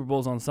think what Super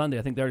Bowl's on Sunday.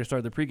 I think they already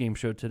started the pregame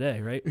show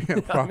today, right? Yeah,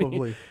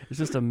 probably. It's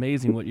just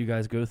amazing what you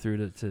guys go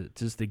through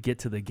to get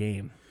to the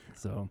game.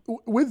 So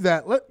with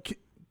that,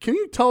 can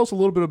you tell us a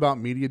little bit about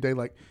Media Day?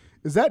 Like,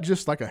 is that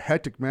just like a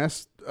hectic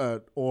mess,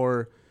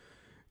 or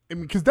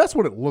because that's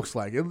what it looks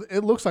like.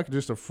 It looks like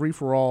just a free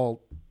for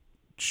all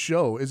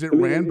show. Is it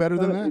ran better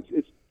than that?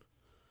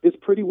 It's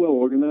pretty well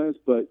organized,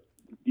 but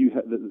you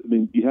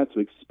have to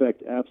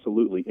expect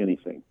absolutely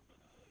anything.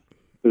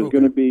 There's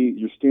going to be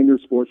your standard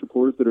sports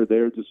reporters that are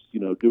there just,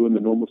 doing the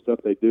normal stuff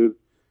they do.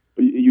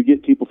 But you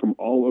get people from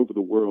all over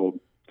the world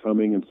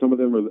coming, and some of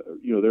them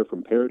are, they're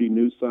from parody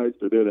news sites.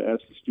 They're there to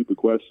ask you stupid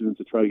questions,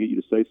 to try to get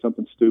you to say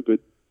something stupid.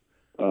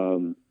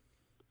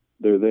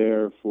 They're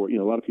there for,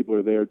 a lot of people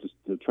are there just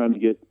trying to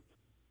get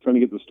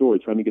the story,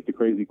 trying to get the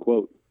crazy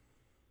quote.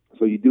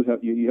 So you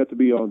have to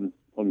be on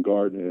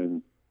guard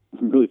and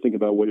really think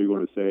about what you're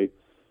going to say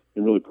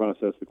and really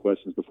process the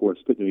questions before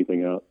spitting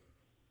anything out.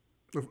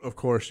 Of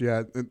course,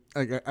 yeah.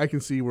 I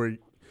can see where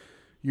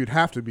you'd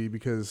have to be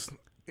because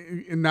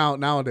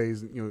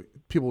nowadays,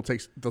 people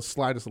take the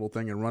slightest little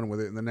thing and run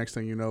with it, and the next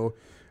thing you know,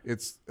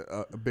 it's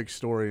a big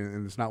story,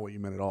 and it's not what you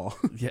meant at all.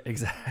 Yeah,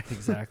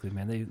 exactly,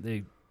 man.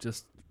 They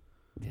just,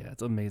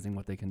 it's amazing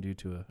what they can do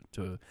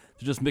to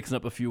just mixing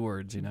up a few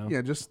words,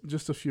 Yeah,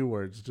 just a few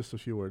words,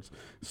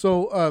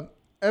 So,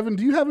 Evan,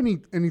 do you have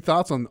any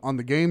thoughts on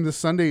the game this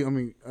Sunday? I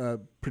mean,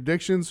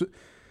 predictions.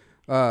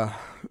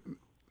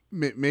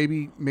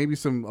 Maybe a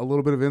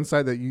little bit of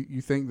insight that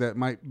you think that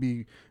might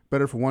be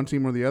better for one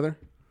team or the other?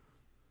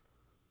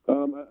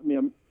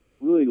 I'm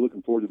really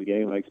looking forward to the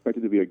game. I expect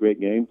it to be a great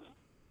game.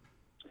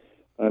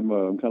 I'm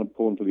kind of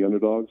pulling for the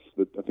underdogs,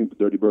 but I think the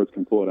Dirty Birds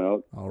can pull it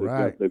out. All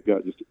right. They've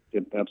got just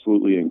an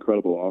absolutely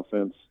incredible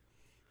offense.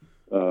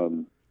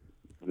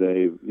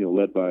 They've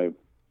led by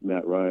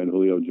Matt Ryan,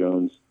 Julio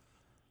Jones.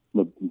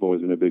 I've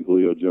always been a big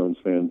Julio Jones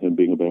fan, him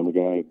being a Bama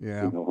guy.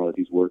 Yeah. How hard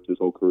he's worked his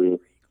whole career.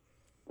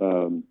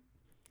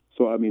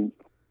 So,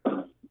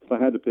 if I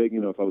had to pick,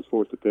 if I was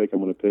forced to pick, I'm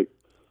going to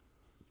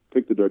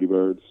pick the Dirty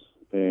Birds.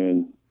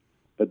 And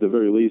at the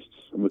very least,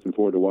 I'm looking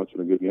forward to watching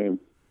a good game.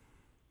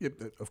 Yep,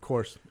 of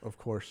course.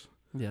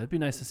 Yeah, it'd be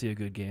nice to see a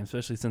good game,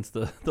 especially since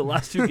the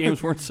last two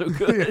games weren't so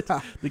good.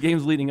 Yeah. The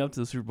games leading up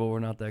to the Super Bowl were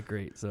not that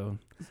great. So,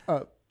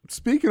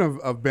 speaking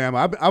of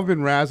Bama, I've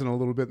been razzing a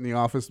little bit in the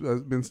office,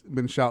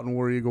 been shouting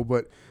War Eagle,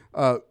 but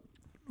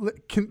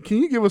can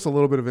you give us a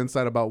little bit of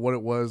insight about what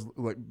it was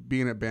like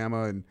being at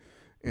Bama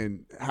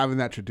and having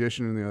that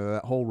tradition and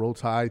that whole Roll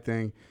Tide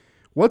thing?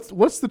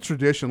 What's the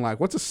tradition like?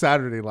 What's a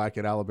Saturday like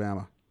at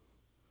Alabama?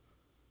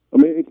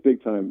 It's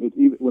big time.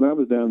 When I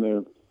was down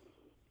there,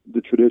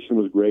 the tradition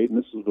was great, and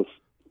this was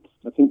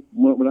I think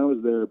when I was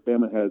there,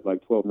 Bama had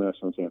like 12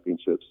 national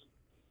championships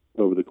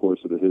over the course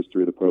of the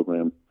history of the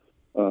program,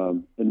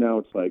 and now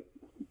it's like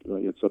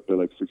it's up there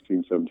like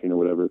 16, 17 or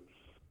whatever,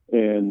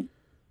 and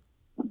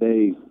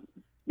they,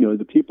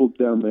 the people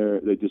down there,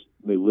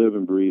 they live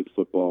and breathe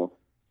football.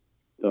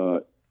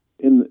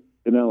 In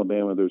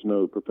Alabama, there's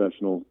no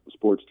professional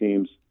sports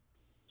teams,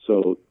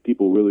 so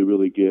people really,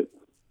 really get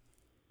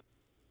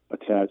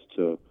attached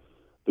to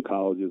the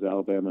colleges,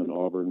 Alabama and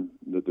Auburn.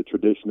 The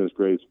tradition is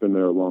great. It's been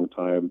there a long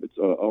time. It's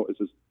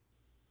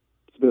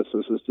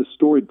a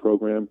storied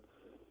program.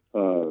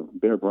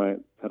 Bear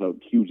Bryant had a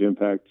huge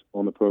impact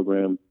on the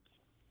program.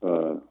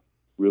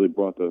 Really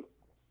brought the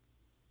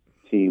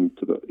team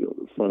to the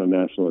front of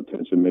national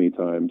attention many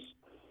times.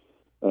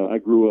 I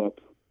grew up.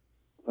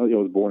 I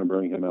was born in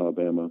Birmingham,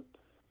 Alabama.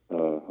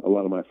 A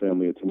lot of my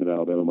family attended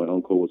Alabama. My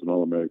uncle was an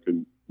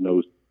All-American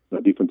nose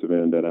defensive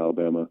end at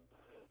Alabama.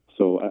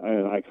 So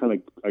I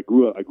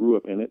grew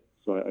up in it.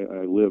 So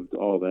I lived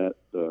all that,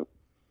 the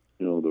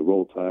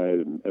Roll Tide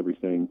and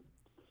everything.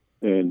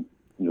 And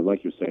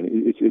like you're saying,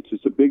 it's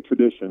just a big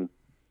tradition,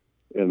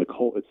 and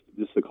it's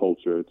just the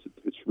culture.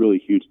 It's really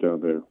huge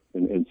down there,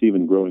 and it's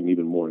even growing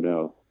even more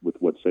now with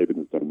what Saban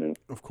has done there.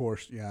 Of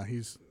course, yeah,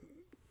 it's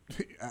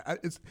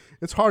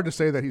hard to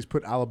say that he's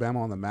put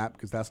Alabama on the map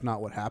because that's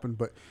not what happened,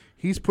 but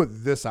he's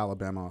put this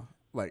Alabama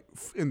like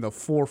in the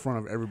forefront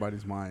of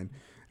everybody's mind,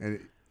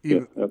 and yeah,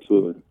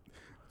 absolutely.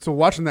 So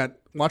watching that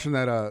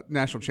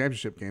national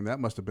championship game, that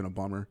must have been a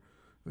bummer.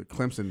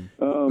 Clemson.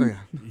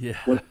 Yeah.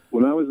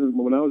 When I was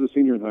a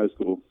senior in high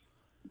school,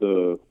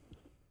 the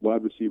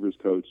wide receivers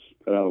coach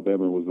at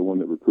Alabama was the one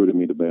that recruited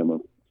me to Bama.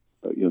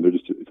 They're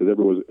just because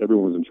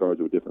everyone was in charge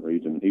of a different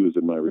region. He was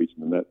in my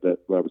region, and that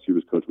wide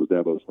receivers coach was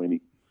Dabo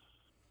Swinney.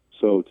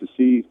 So to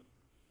see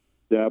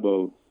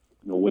Dabo,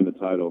 win the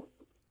title,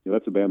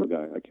 that's a Bama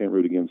guy. I can't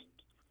root against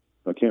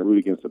a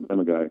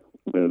Bama guy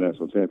win a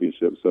national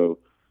championship. So,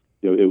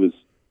 it was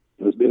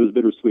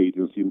bittersweet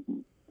to see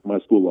my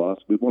school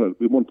lost. We've won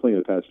plenty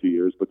the past few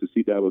years, but to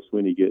see Dabo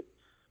Swinney get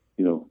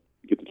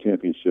the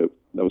championship,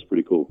 that was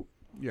pretty cool.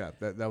 Yeah,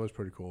 that was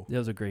pretty cool. That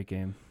was a great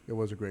game. It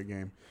was a great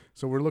game.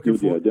 So we're looking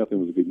for. Yeah, it definitely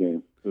was a good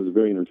game. It was a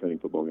very entertaining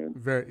football game.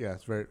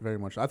 It's very, very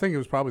much. I think it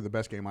was probably the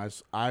best game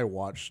I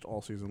watched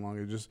all season long.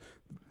 It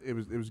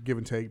was give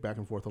and take, back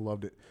and forth. I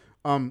loved it.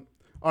 All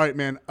right,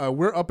 man.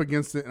 We're up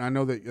against it, and I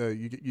know that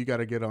you got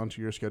to get onto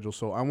your schedule.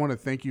 So I want to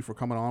thank you for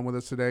coming on with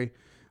us today.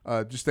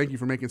 Just thank you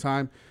for making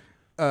time.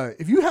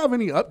 If you have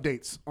any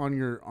updates on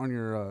your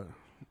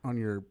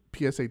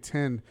PSA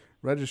 10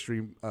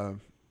 registry,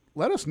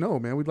 let us know,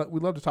 man. We'd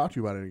love to talk to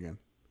you about it again.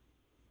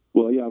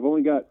 Well, yeah, I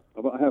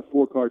have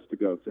 4 cards to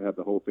go to have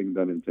the whole thing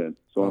done in 10.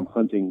 So I'm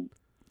hunting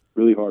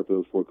really hard for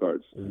those 4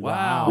 cards.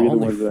 Wow,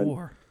 only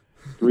 4.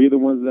 3 of the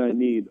ones that I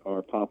need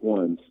are pop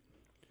ones.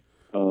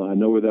 I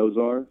know where those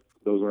are.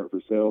 Those aren't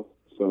for sale.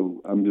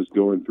 So I'm just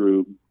going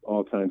through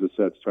all kinds of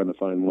sets trying to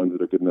find ones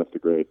that are good enough to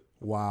grade.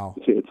 Wow.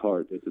 It's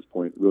hard at this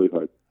point, really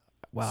hard.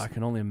 Wow, I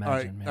can only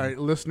imagine, man. All right,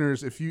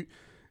 listeners, if you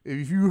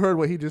heard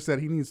what he just said,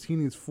 he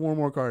needs 4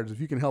 more cards.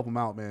 If you can help him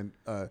out, man,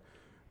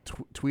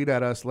 tweet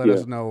at us, let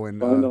us know, and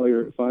find all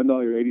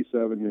your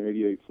 87, your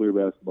 88 Fleer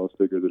basketball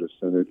stickers that are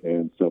centered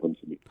and sell them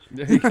to me.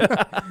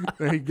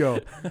 There you go.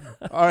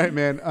 All right,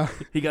 man.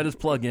 He got his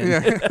plug in.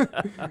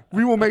 Yeah.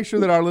 We will make sure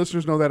that our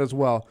listeners know that as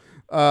well.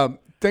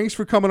 Thanks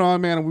for coming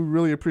on, man, and we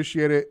really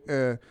appreciate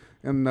it.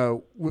 And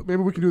maybe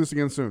we can do this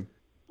again soon.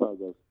 All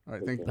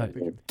right, thank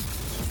you.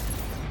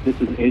 This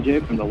is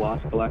AJ from The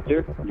Lost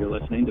Collector. You're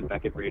listening to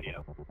Beckett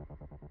Radio.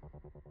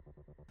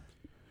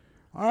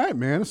 All right,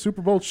 man. A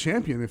Super Bowl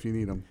champion if you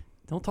need him.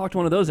 Don't talk to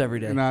one of those every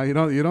day. No,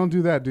 you don't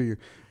do that, do you?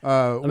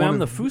 I'm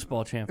the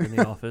foosball champion in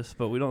the office,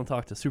 but we don't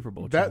talk to Super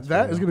Bowl champions.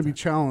 That is going to be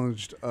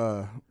challenged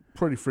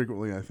pretty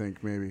frequently, I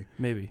think, maybe.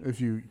 Maybe.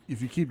 If you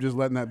keep just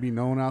letting that be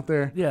known out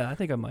there. Yeah, I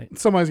think I might.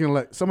 Somebody's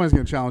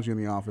gonna challenge you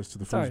in the office to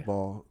the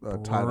foosball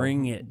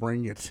title.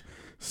 Bring it.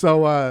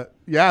 So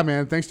yeah,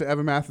 man. Thanks to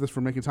Evan Mathis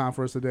for making time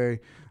for us today.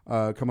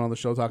 Coming on the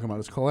show, talking about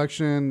his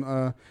collection,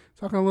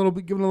 giving a little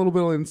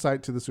bit of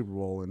insight to the Super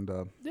Bowl, and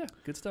yeah,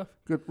 good stuff.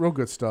 Real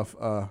good stuff.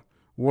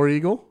 War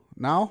Eagle.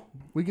 Now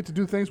we get to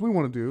do things we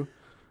want to do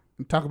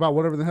and talk about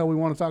whatever the hell we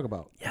want to talk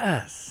about.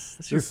 Yes,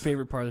 that's your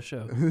favorite part of the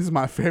show. This is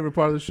my favorite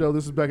part of the show.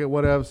 This is Beckett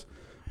Whatevs.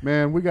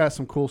 Man, we got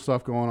some cool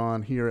stuff going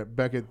on here at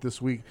Beckett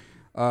this week.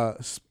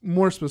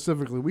 More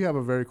specifically, we have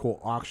a very cool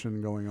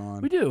auction going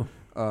on. We do.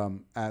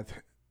 At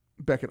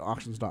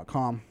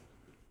BeckettAuctions.com.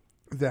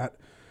 That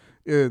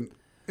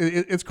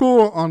it's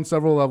cool on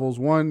several levels.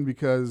 One,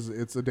 because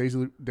it's a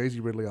Daisy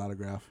Ridley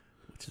autograph,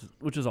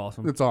 which is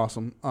awesome. It's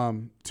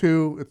awesome.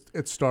 2,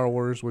 it's Star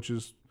Wars, which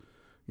is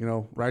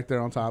right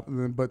there on top.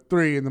 But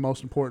 3, and the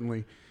most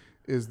importantly,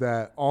 is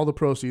that all the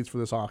proceeds for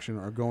this auction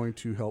are going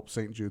to help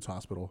St. Jude's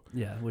Hospital.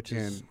 Yeah, which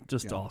is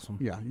just awesome.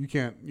 Yeah, you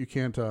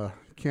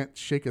can't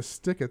shake a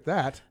stick at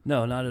that.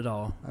 No, not at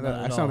all.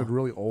 I sounded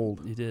really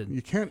old. You did.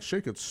 You can't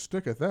shake a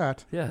stick at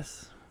that.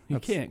 Yes. You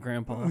can't,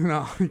 Grandpa.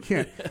 No, you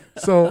can't.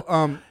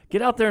 So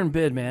get out there and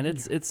bid, man.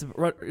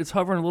 It's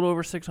hovering a little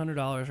over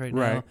 $600 right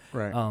now.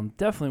 Right.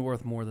 Definitely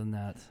worth more than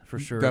that for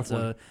sure.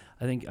 Definitely.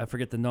 I think I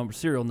forget the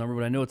serial number,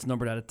 but I know it's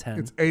numbered out of 10.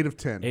 It's 8 of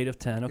 10. 8 of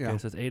 10. Okay,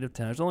 so it's 8 of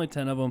 10. There's only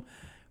 10 of them.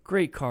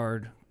 Great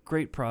card,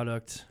 great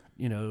product.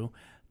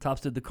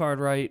 Topps did the card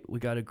right. We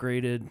got it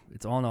graded.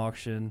 It's on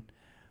auction.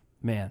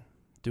 Man,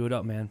 do it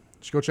up, man.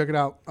 Just go check it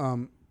out.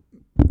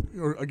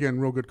 Again,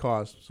 real good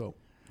cause. So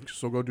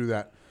go do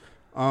that.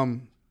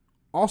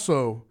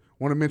 Also,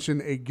 want to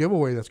mention a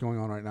giveaway that's going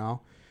on right now.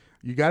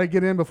 You got to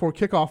get in before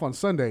kickoff on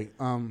Sunday.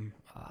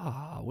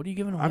 What are you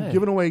giving away? I'm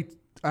giving away.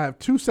 I have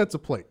 2 sets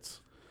of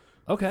plates.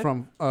 Okay.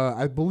 From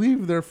I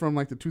believe they're from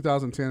like the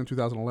 2010 and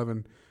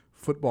 2011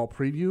 football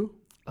preview.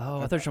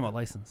 Oh, I thought you were talking about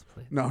license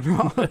plate. No.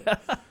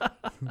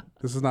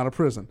 This is not a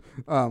prison.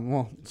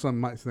 Well, some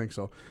might think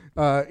so.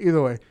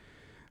 Either way,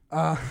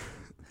 I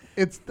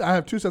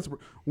have 2 sets of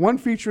one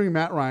featuring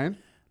Matt Ryan.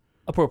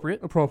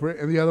 Appropriate.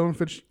 and the other one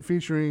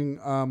featuring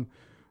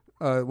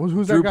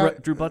who's Drew that guy?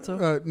 Drew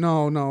Bledsoe?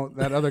 No,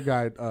 that other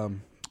guy.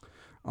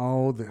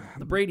 The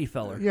Brady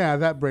feller. Yeah,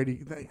 that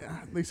Brady.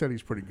 They said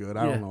he's pretty good.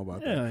 I don't know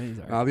about that. Yeah, he's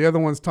all right. The other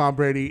one's Tom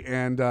Brady,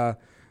 and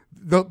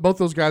both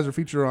those guys are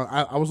featured on.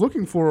 I was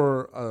looking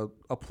for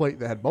a plate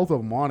that had both of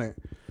them on it.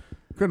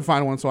 Couldn't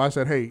find one, so I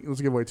said, hey,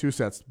 let's give away 2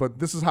 sets. But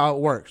this is how it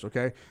works,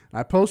 okay? And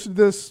I posted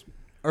this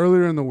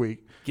earlier in the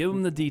week. Give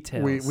them the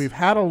details. We've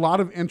had a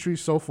lot of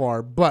entries so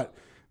far, but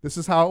this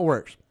is how it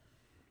works.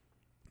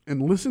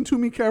 And listen to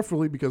me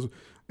carefully, because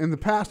in the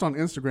past on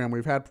Instagram,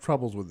 we've had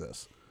troubles with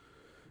this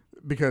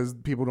because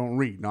people don't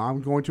read. Now,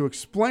 I'm going to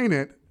explain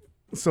it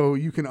so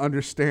you can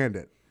understand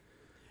it.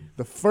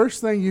 The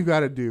first thing you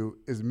got to do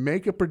is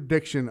make a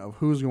prediction of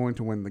who's going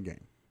to win the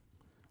game.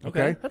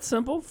 Okay, that's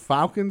simple.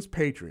 Falcons,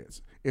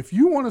 Patriots. If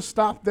you want to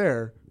stop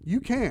there, you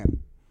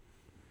can.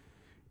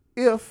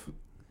 If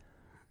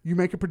you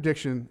make a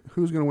prediction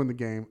who's going to win the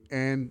game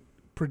and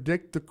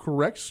predict the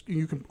correct,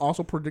 you can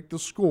also predict the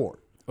score.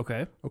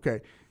 Okay.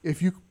 Okay.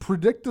 If you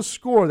predict the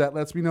score, that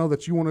lets me know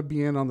that you want to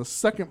be in on the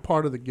second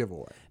part of the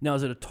giveaway. Now,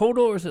 is it a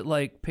total or is it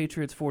like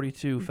Patriots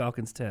 42,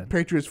 Falcons 10?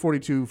 Patriots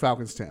 42,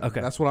 Falcons 10. Okay.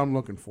 That's what I'm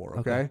looking for,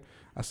 okay?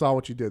 I saw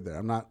what you did there.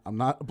 I'm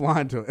not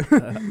blind to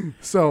it.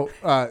 So,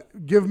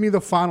 give me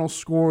the final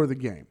score of the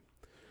game.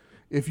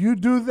 If you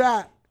do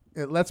that,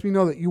 it lets me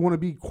know that you want to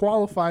be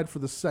qualified for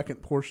the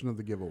second portion of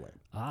the giveaway.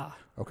 Ah.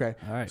 Okay?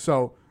 All right.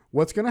 So,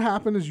 what's going to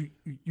happen is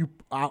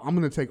I'm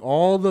going to take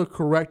all the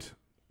correct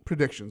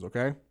predictions,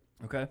 okay?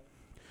 Okay.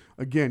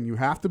 Again, you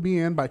have to be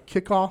in by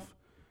kickoff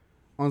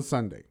on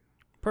Sunday.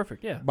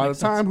 Perfect, yeah. By the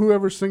time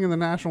whoever's singing the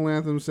national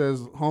anthem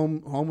says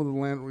home of the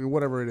land,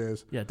 whatever it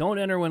is. Yeah, don't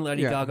enter when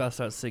Lady Gaga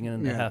starts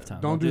singing at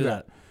halftime. Don't do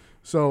that.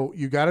 So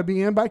you got to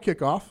be in by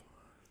kickoff.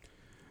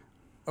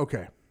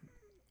 Okay.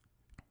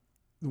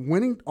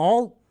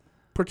 All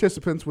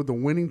participants with the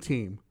winning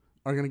team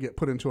are going to get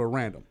put into a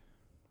random.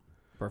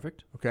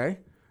 Perfect. Okay.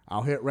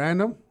 I'll hit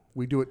random.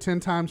 We do it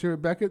 10 times here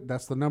at Beckett.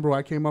 That's the number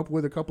I came up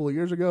with a couple of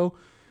years ago.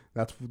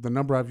 That's the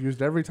number I've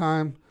used every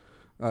time.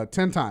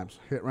 10 times.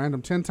 Hit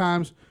random 10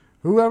 times.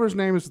 Whoever's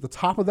name is at the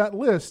top of that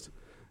list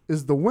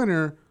is the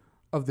winner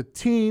of the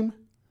team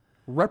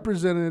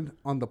represented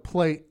on the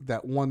plate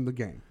that won the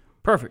game.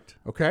 Perfect.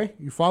 Okay?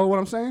 You follow what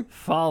I'm saying?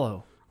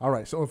 Follow. All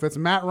right. So if it's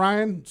Matt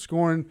Ryan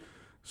scoring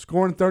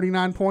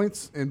 39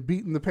 points and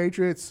beating the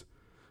Patriots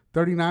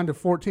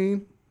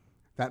 39-14,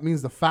 that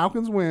means the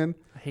Falcons win.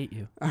 I hate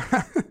you.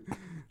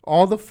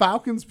 All the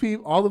Falcons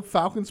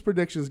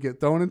predictions get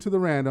thrown into the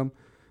random.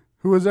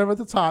 Who is ever at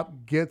the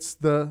top gets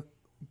the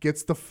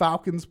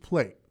Falcons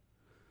plate.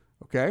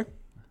 Okay?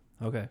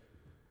 Okay.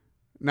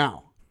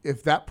 Now,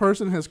 if that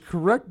person has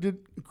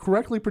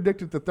correctly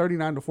predicted the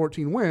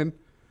 39-14 win,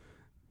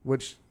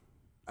 which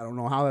I don't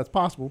know how that's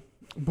possible,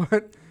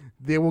 but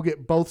they will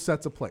get both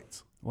sets of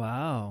plates.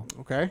 Wow.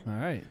 Okay? All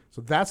right.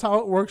 So that's how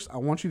it works. I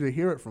want you to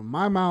hear it from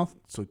my mouth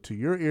to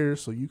your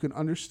ears so you can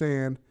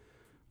understand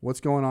what's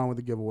going on with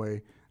the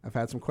giveaway. I've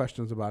had some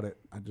questions about it.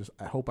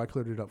 I hope I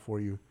cleared it up for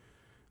you.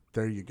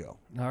 There you go.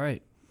 All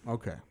right.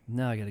 Okay.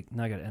 Now I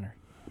gotta enter.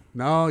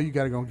 No, you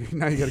gotta go.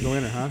 Now you gotta go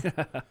in it,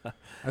 huh?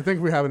 I think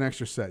we have an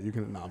extra set. You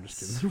can. No, I'm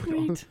just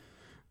kidding. Sweet.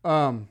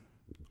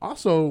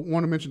 Also,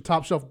 want to mention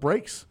Top Shelf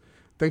Breaks.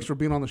 Thanks for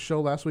being on the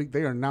show last week.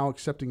 They are now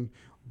accepting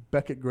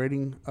Beckett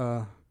grading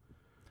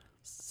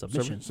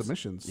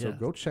submissions. So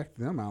go check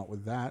them out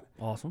with that.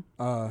 Awesome.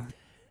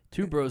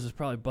 Two Bros is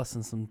probably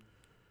busting some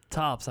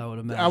tops, I would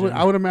imagine.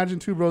 I would imagine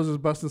Two Bros is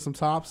busting some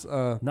tops.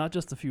 Not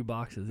just a few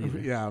boxes either.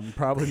 Yeah,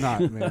 probably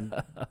not, man.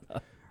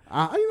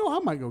 I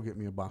might go get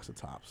me a box of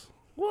tops.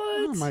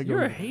 What?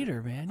 You're a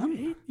hater,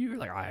 man. You're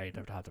like, I hate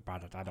the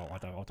product. I don't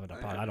want the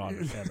product. I don't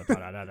understand the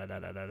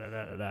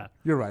product.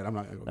 You're right. I'm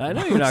not going to go. I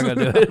know you're not going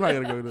to do it. I'm not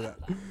going to go do that.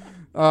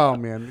 Oh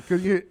man,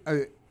 because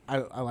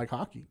I like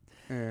hockey.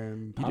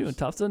 And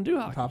Tops doesn't do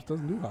hockey. Tops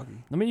doesn't do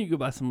hockey. I mean, you could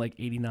buy some like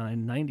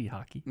 89, 90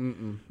 hockey.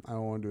 I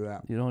don't want to do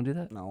that. You don't want to do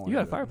that? No. You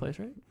got a fireplace,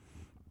 right?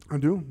 I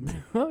do.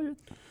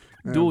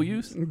 Dual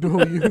use.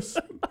 Dual use.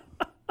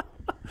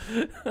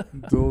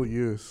 Dual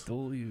use.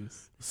 Dual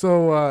use.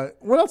 So,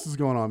 what else is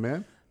going on,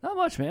 man? Not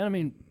much, man. I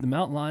mean, the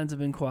mountain lions have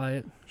been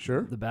quiet.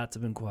 Sure. The bats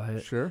have been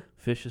quiet. Sure.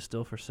 Fish is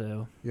still for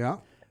sale. Yeah.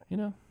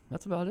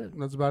 That's about it.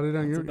 That's about it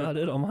on your. That's about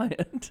it on my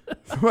end.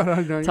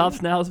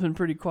 Tops now has been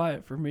pretty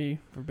quiet for me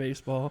for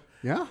baseball.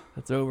 Yeah.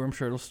 That's over. I'm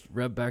sure it'll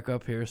rev back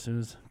up here as soon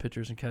as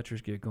pitchers and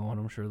catchers get going.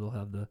 I'm sure they'll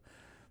have the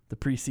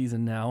preseason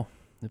now,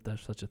 if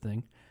that's such a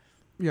thing.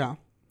 Yeah.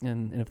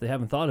 And if they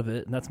haven't thought of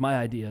it, and that's my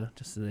idea,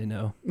 just so they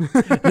know,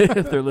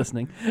 if they're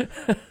listening.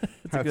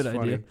 It's a good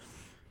idea.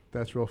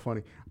 That's real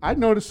funny. I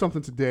noticed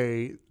something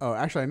today. Oh,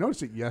 actually, I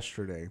noticed it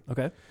yesterday.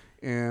 Okay.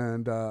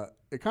 And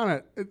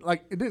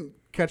it didn't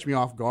catch me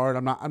off guard.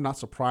 I'm not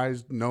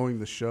surprised knowing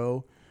the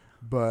show,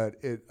 but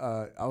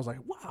I was like,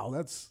 wow,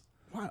 that's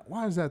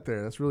why is that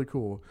there? That's really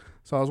cool.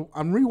 So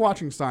I'm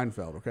rewatching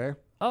Seinfeld. Okay.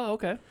 Oh,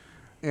 okay.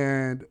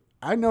 And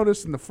I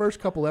noticed in the first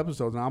couple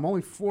episodes, and I'm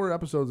only 4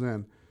 episodes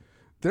in,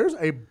 there's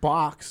a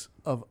box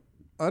of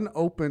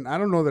unopened. I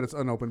don't know that it's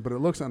unopened, but it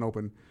looks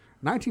unopened.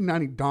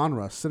 1990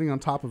 Donruss sitting on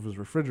top of his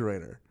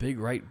refrigerator. Big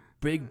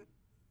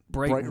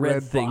bright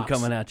red thing box.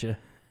 coming at you.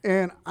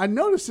 And I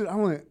noticed it. I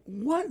went,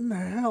 "What in the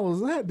hell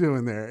is that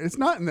doing there?" It's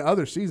not in the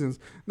other seasons.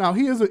 Now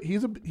he's a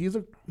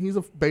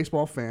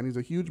baseball fan. He's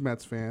a huge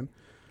Mets fan.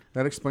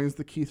 That explains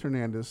the Keith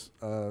Hernandez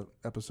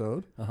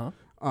episode.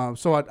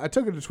 So I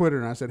took it to Twitter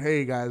and I said,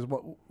 "Hey guys,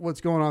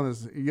 what's going on?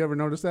 You ever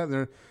notice that?" And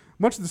they're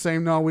much the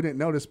same. No, we didn't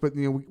notice, but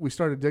we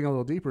started digging a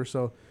little deeper.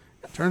 So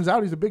it turns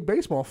out he's a big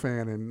baseball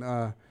fan,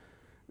 and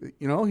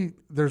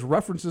there's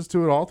references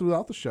to it all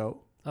throughout the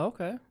show.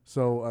 Okay.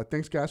 So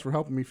thanks guys for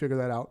helping me figure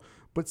that out.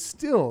 But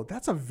still,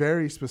 that's a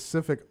very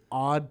specific,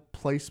 odd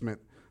placement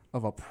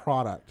of a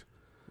product.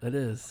 It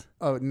is.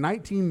 A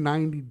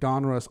 1990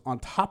 Donruss on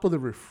top of the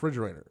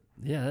refrigerator.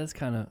 Yeah, that's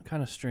kind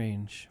of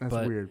strange.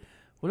 That's weird.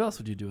 What else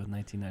would you do with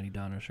 1990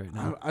 Donruss right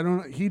now? I don't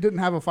know. He didn't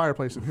have a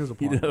fireplace in his He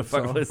apartment. didn't have a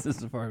fireplace in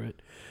his apartment.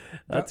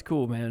 That's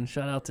cool, man.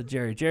 Shout out to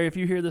Jerry. Jerry, if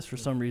you hear this for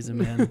some reason,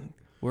 man,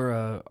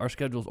 our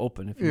schedule's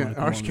open. If you want to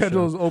come our on the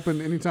schedule is show.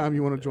 open anytime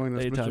you want to join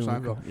us, Anytime Mr. you wanna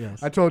Seinfeld. come,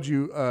 yes. I told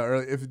you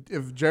earlier,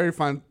 if Jerry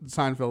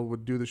Seinfeld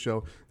would do the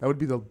show, that would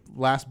be the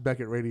last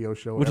Beckett Radio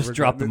show. We'll just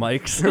drop the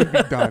mics. It would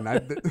be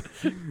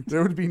done.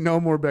 There would be no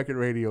more Beckett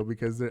Radio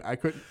because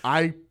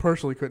I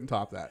personally couldn't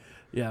top that.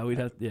 Yeah,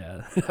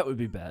 that would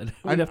be bad.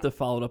 We'd have to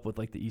follow it up with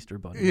like the Easter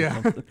Bunny.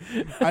 Yeah,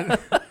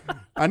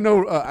 I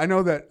know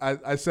that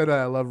I said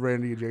I love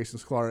Randy and Jason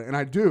Sklar, and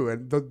I do,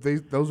 and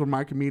those are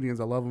my comedians.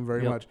 I love them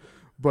very much,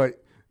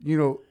 but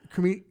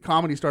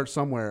comedy starts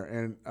somewhere,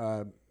 and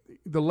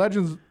the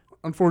legends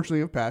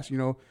unfortunately have passed.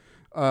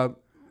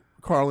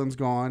 Carlin's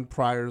gone,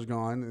 Pryor's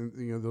gone,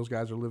 and those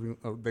guys are living.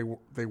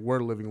 They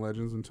were living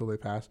legends until they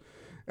passed.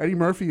 Eddie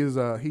Murphy is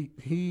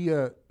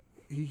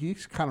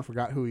he's kind of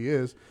forgot who he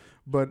is.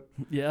 But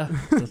yeah,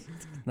 that's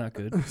not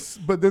good.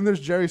 But then there's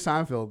Jerry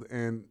Seinfeld,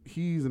 and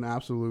he's an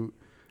absolute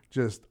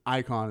just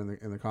icon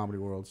in the comedy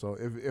world. So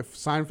if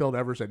Seinfeld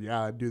ever said,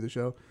 "Yeah, I'd do the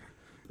show,"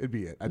 it'd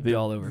be it. It'd be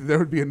all over. There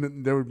would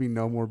be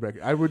no more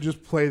Beckett. I would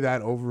just play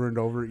that over and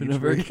over each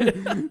week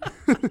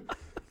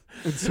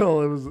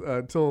until it was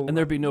and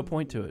there'd be no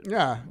point to it.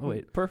 Yeah. Oh,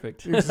 wait,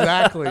 perfect.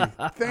 Exactly.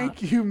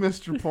 Thank you,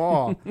 Mr.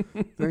 Paul.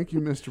 Thank you,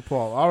 Mr.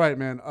 Paul. All right,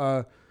 man.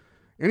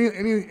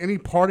 Any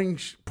parting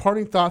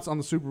thoughts on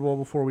the Super Bowl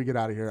before we get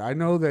out of here? I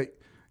know that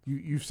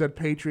you've said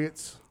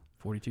Patriots.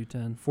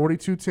 42-10.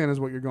 42-10 is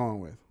what you're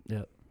going with.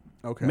 Yep.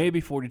 Okay. Maybe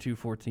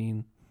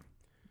 42-14.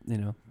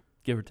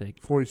 Give or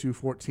take.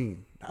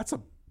 42-14. That's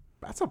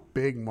a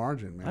big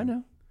margin, man. I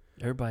know.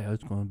 Everybody,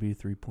 it's going to be a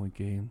 3-point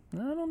game. I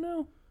don't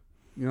know.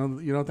 You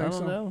don't think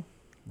so?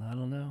 I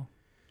don't know.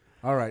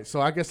 All right. So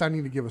I guess I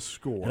need to give a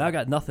score. And I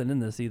got nothing in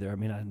this either. I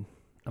mean,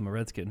 I'm a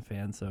Redskin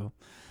fan, so.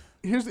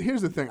 Here's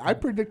the thing. I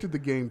predicted the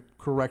game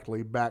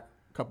correctly back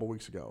a couple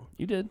weeks ago.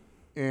 You did.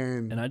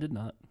 And I did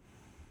not.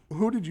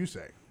 Who did you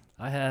say?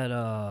 I had,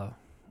 oh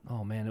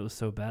man, it was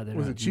so bad.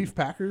 Was it Chiefs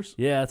Packers?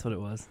 Yeah, that's what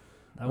it was.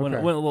 I went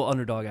a little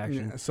underdog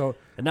action. Yeah,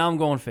 and now I'm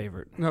going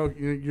favorite. No,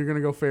 you're going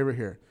to go favorite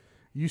here.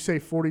 You say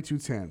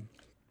 42-10.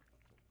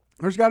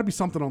 There's got to be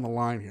something on the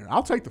line here.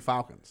 I'll take the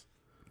Falcons.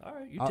 All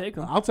right, you take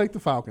them. I'll take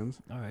the Falcons.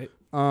 All right.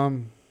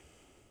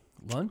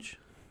 Lunch?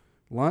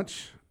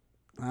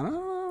 I don't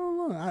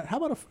know. How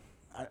about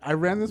I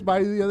ran this by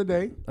you the other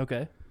day.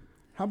 Okay.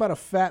 How about a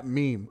fat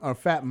meme or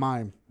fat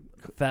mime?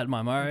 Fat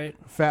mime, all right.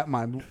 Fat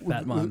mime.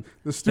 Fat mime.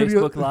 The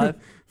studio. Facebook Live?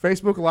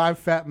 Facebook Live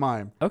fat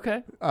mime.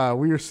 Okay.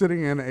 We are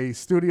sitting in a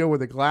studio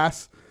with a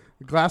glass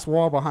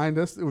wall behind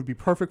us. It would be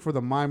perfect for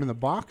the mime in the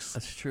box.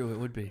 That's true. It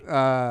would be.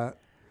 I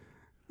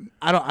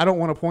don't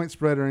want a point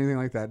spread or anything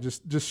like that.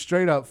 Just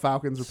straight up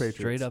Falcons or Patriots.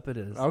 Straight up it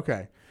is.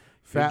 Okay.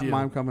 Fat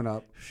mime coming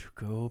up.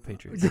 Go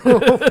Patriots.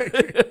 Go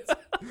Patriots.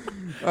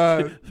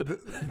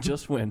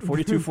 Just win.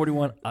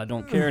 42-41. I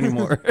don't care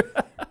anymore.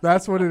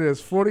 That's what it is.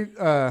 40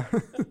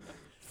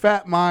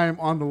 fat mime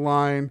on the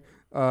line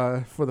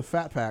for the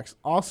Fat Packs.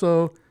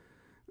 Also,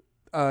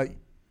 I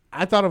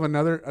thought of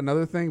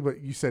another thing,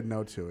 but you said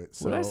no to it.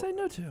 So, what did I say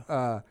no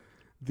to?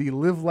 The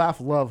Live,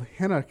 Laugh, Love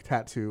henna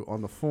tattoo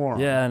on the forearm.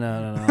 Yeah,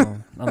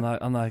 no.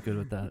 I'm not good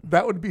with that.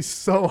 That would be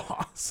so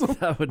awesome.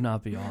 That would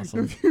not be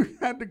awesome. If you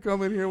had to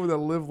come in here with a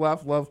Live,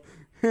 Laugh, Love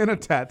henna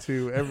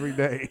tattoo every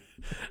day.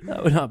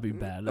 That would not be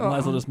bad. I might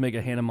as well just make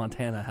a Hannah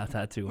Montana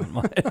tattoo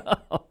on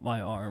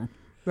my arm.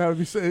 That would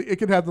be so. It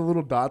could have the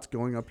little dots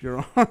going up your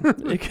arm. All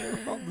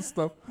the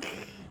stuff.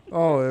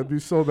 Oh, it'd be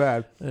so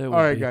bad. All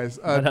right, guys.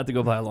 I'd have to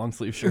go buy a long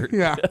sleeve shirt.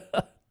 Yeah.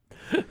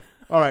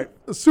 All right.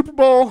 The Super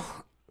Bowl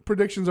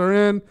predictions are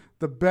in.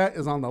 The bet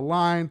is on the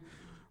line.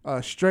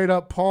 Straight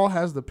up, Paul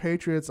has the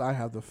Patriots. I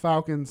have the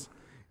Falcons,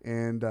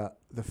 and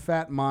the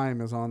fat mime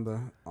is on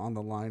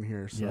the line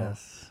here. So,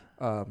 yes.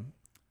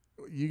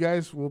 You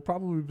guys will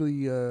probably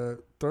be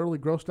thoroughly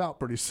grossed out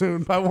pretty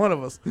soon by one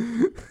of us.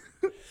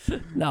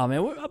 No,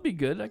 man, I'll be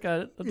good. I got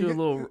it. I'll do a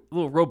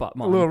little robot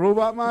mime. A little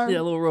robot mime? Yeah,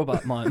 a little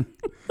robot mime.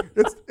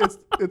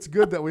 It's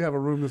good that we have a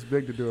room this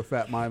big to do a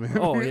fat mime in.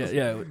 Oh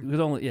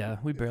yeah.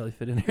 We barely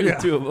fit in here,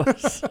 the two of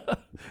us.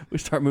 We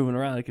start moving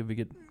around, it could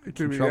get in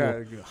trouble.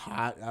 Yeah, get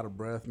hot, out of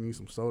breath, need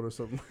some soda or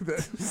something like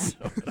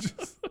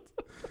that.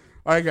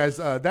 All right, guys,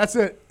 that's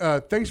it.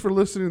 Thanks for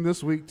listening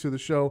this week to the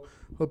show.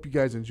 Hope you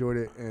guys enjoyed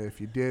it. And if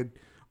you did,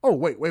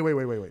 wait.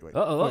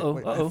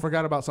 Uh-oh. I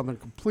forgot about something.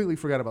 Completely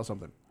forgot about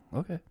something.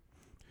 Okay.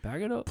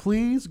 Back it up.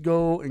 Please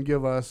go and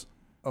give us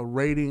a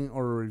rating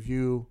or a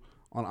review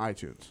on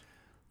iTunes.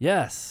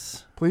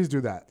 Yes. Please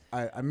do that.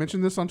 I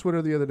mentioned this on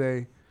Twitter the other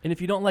day. And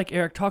if you don't like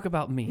Eric, talk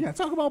about me. Yeah,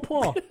 talk about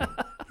Paul.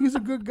 He's a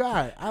good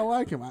guy. I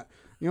like him.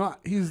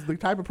 He's the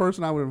type of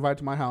person I would invite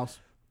to my house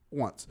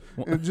once.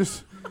 And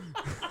just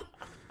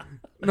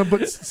no,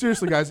 but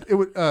seriously, guys, it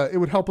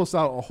would help us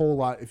out a whole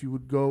lot if you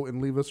would go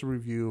and leave us a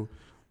review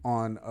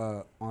on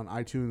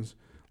iTunes.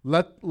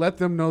 Let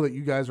them know that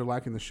you guys are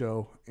liking the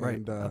show.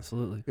 And, right.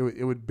 Absolutely.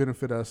 It would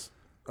benefit us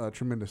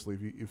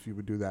tremendously if you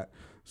would do that.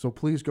 So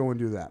please go and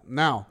do that.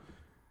 Now,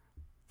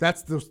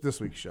 that's this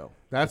week's show.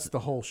 That's the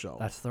whole show.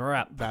 That's the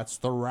wrap. That's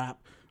the wrap.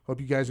 Hope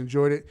you guys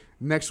enjoyed it.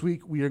 Next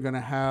week, we are going to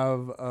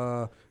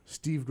have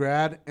Steve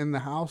Grad in the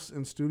house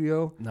in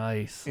studio.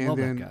 Nice. And Love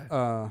then that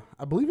guy.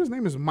 I believe his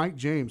name is Mike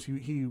James.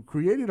 He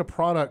created a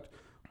product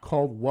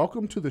called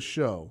Welcome to the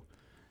Show.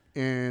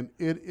 And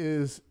it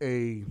is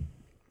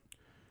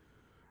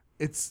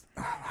it's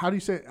how do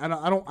you say it?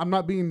 I'm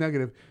not being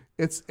negative.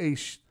 It's a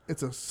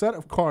set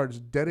of cards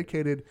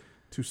dedicated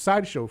to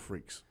sideshow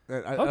freaks.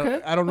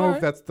 I don't know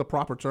if that's the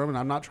proper term, and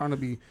I'm not trying to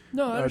be.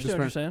 No, I understand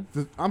what you're saying.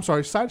 I'm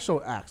sorry,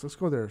 sideshow acts. Let's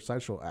go there.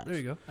 Sideshow acts. There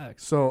you go.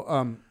 Acts.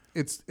 So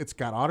it's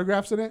got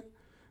autographs in it.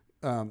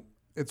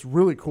 It's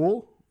really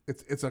cool.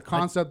 It's a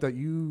concept that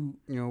you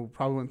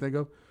probably wouldn't think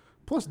of.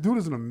 Plus, dude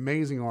is an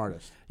amazing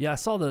artist. Yeah, I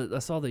saw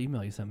the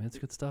email you sent me. It's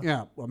good stuff.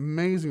 Yeah,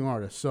 amazing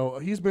artist. So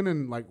he's been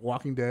in like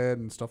Walking Dead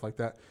and stuff like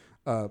that.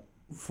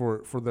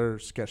 For their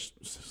sketch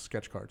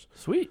cards.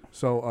 Sweet.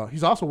 So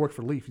he's also worked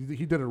for Leaf.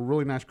 He did a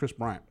really nice Chris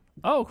Bryant.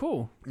 Oh,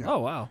 cool. Yeah. Oh,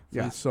 wow.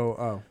 Yeah.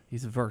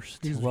 He's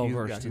versed. He's well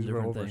versed in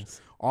different things.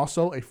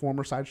 Also a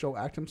former sideshow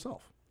act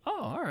himself.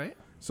 Oh, all right.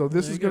 So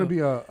this is going to be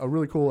a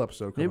really cool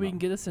episode. Maybe we can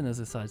get us in as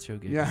a sideshow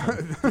game. Yeah.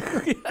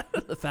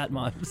 The Fat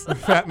Mimes. The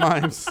Fat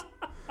Mimes.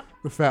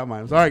 The Fat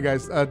Mimes. All right,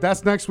 guys.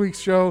 That's next week's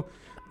show.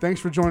 Thanks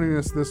for joining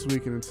us this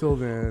week. And until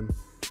then,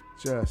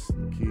 just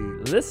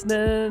keep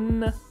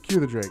listening. Cue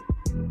the Drake.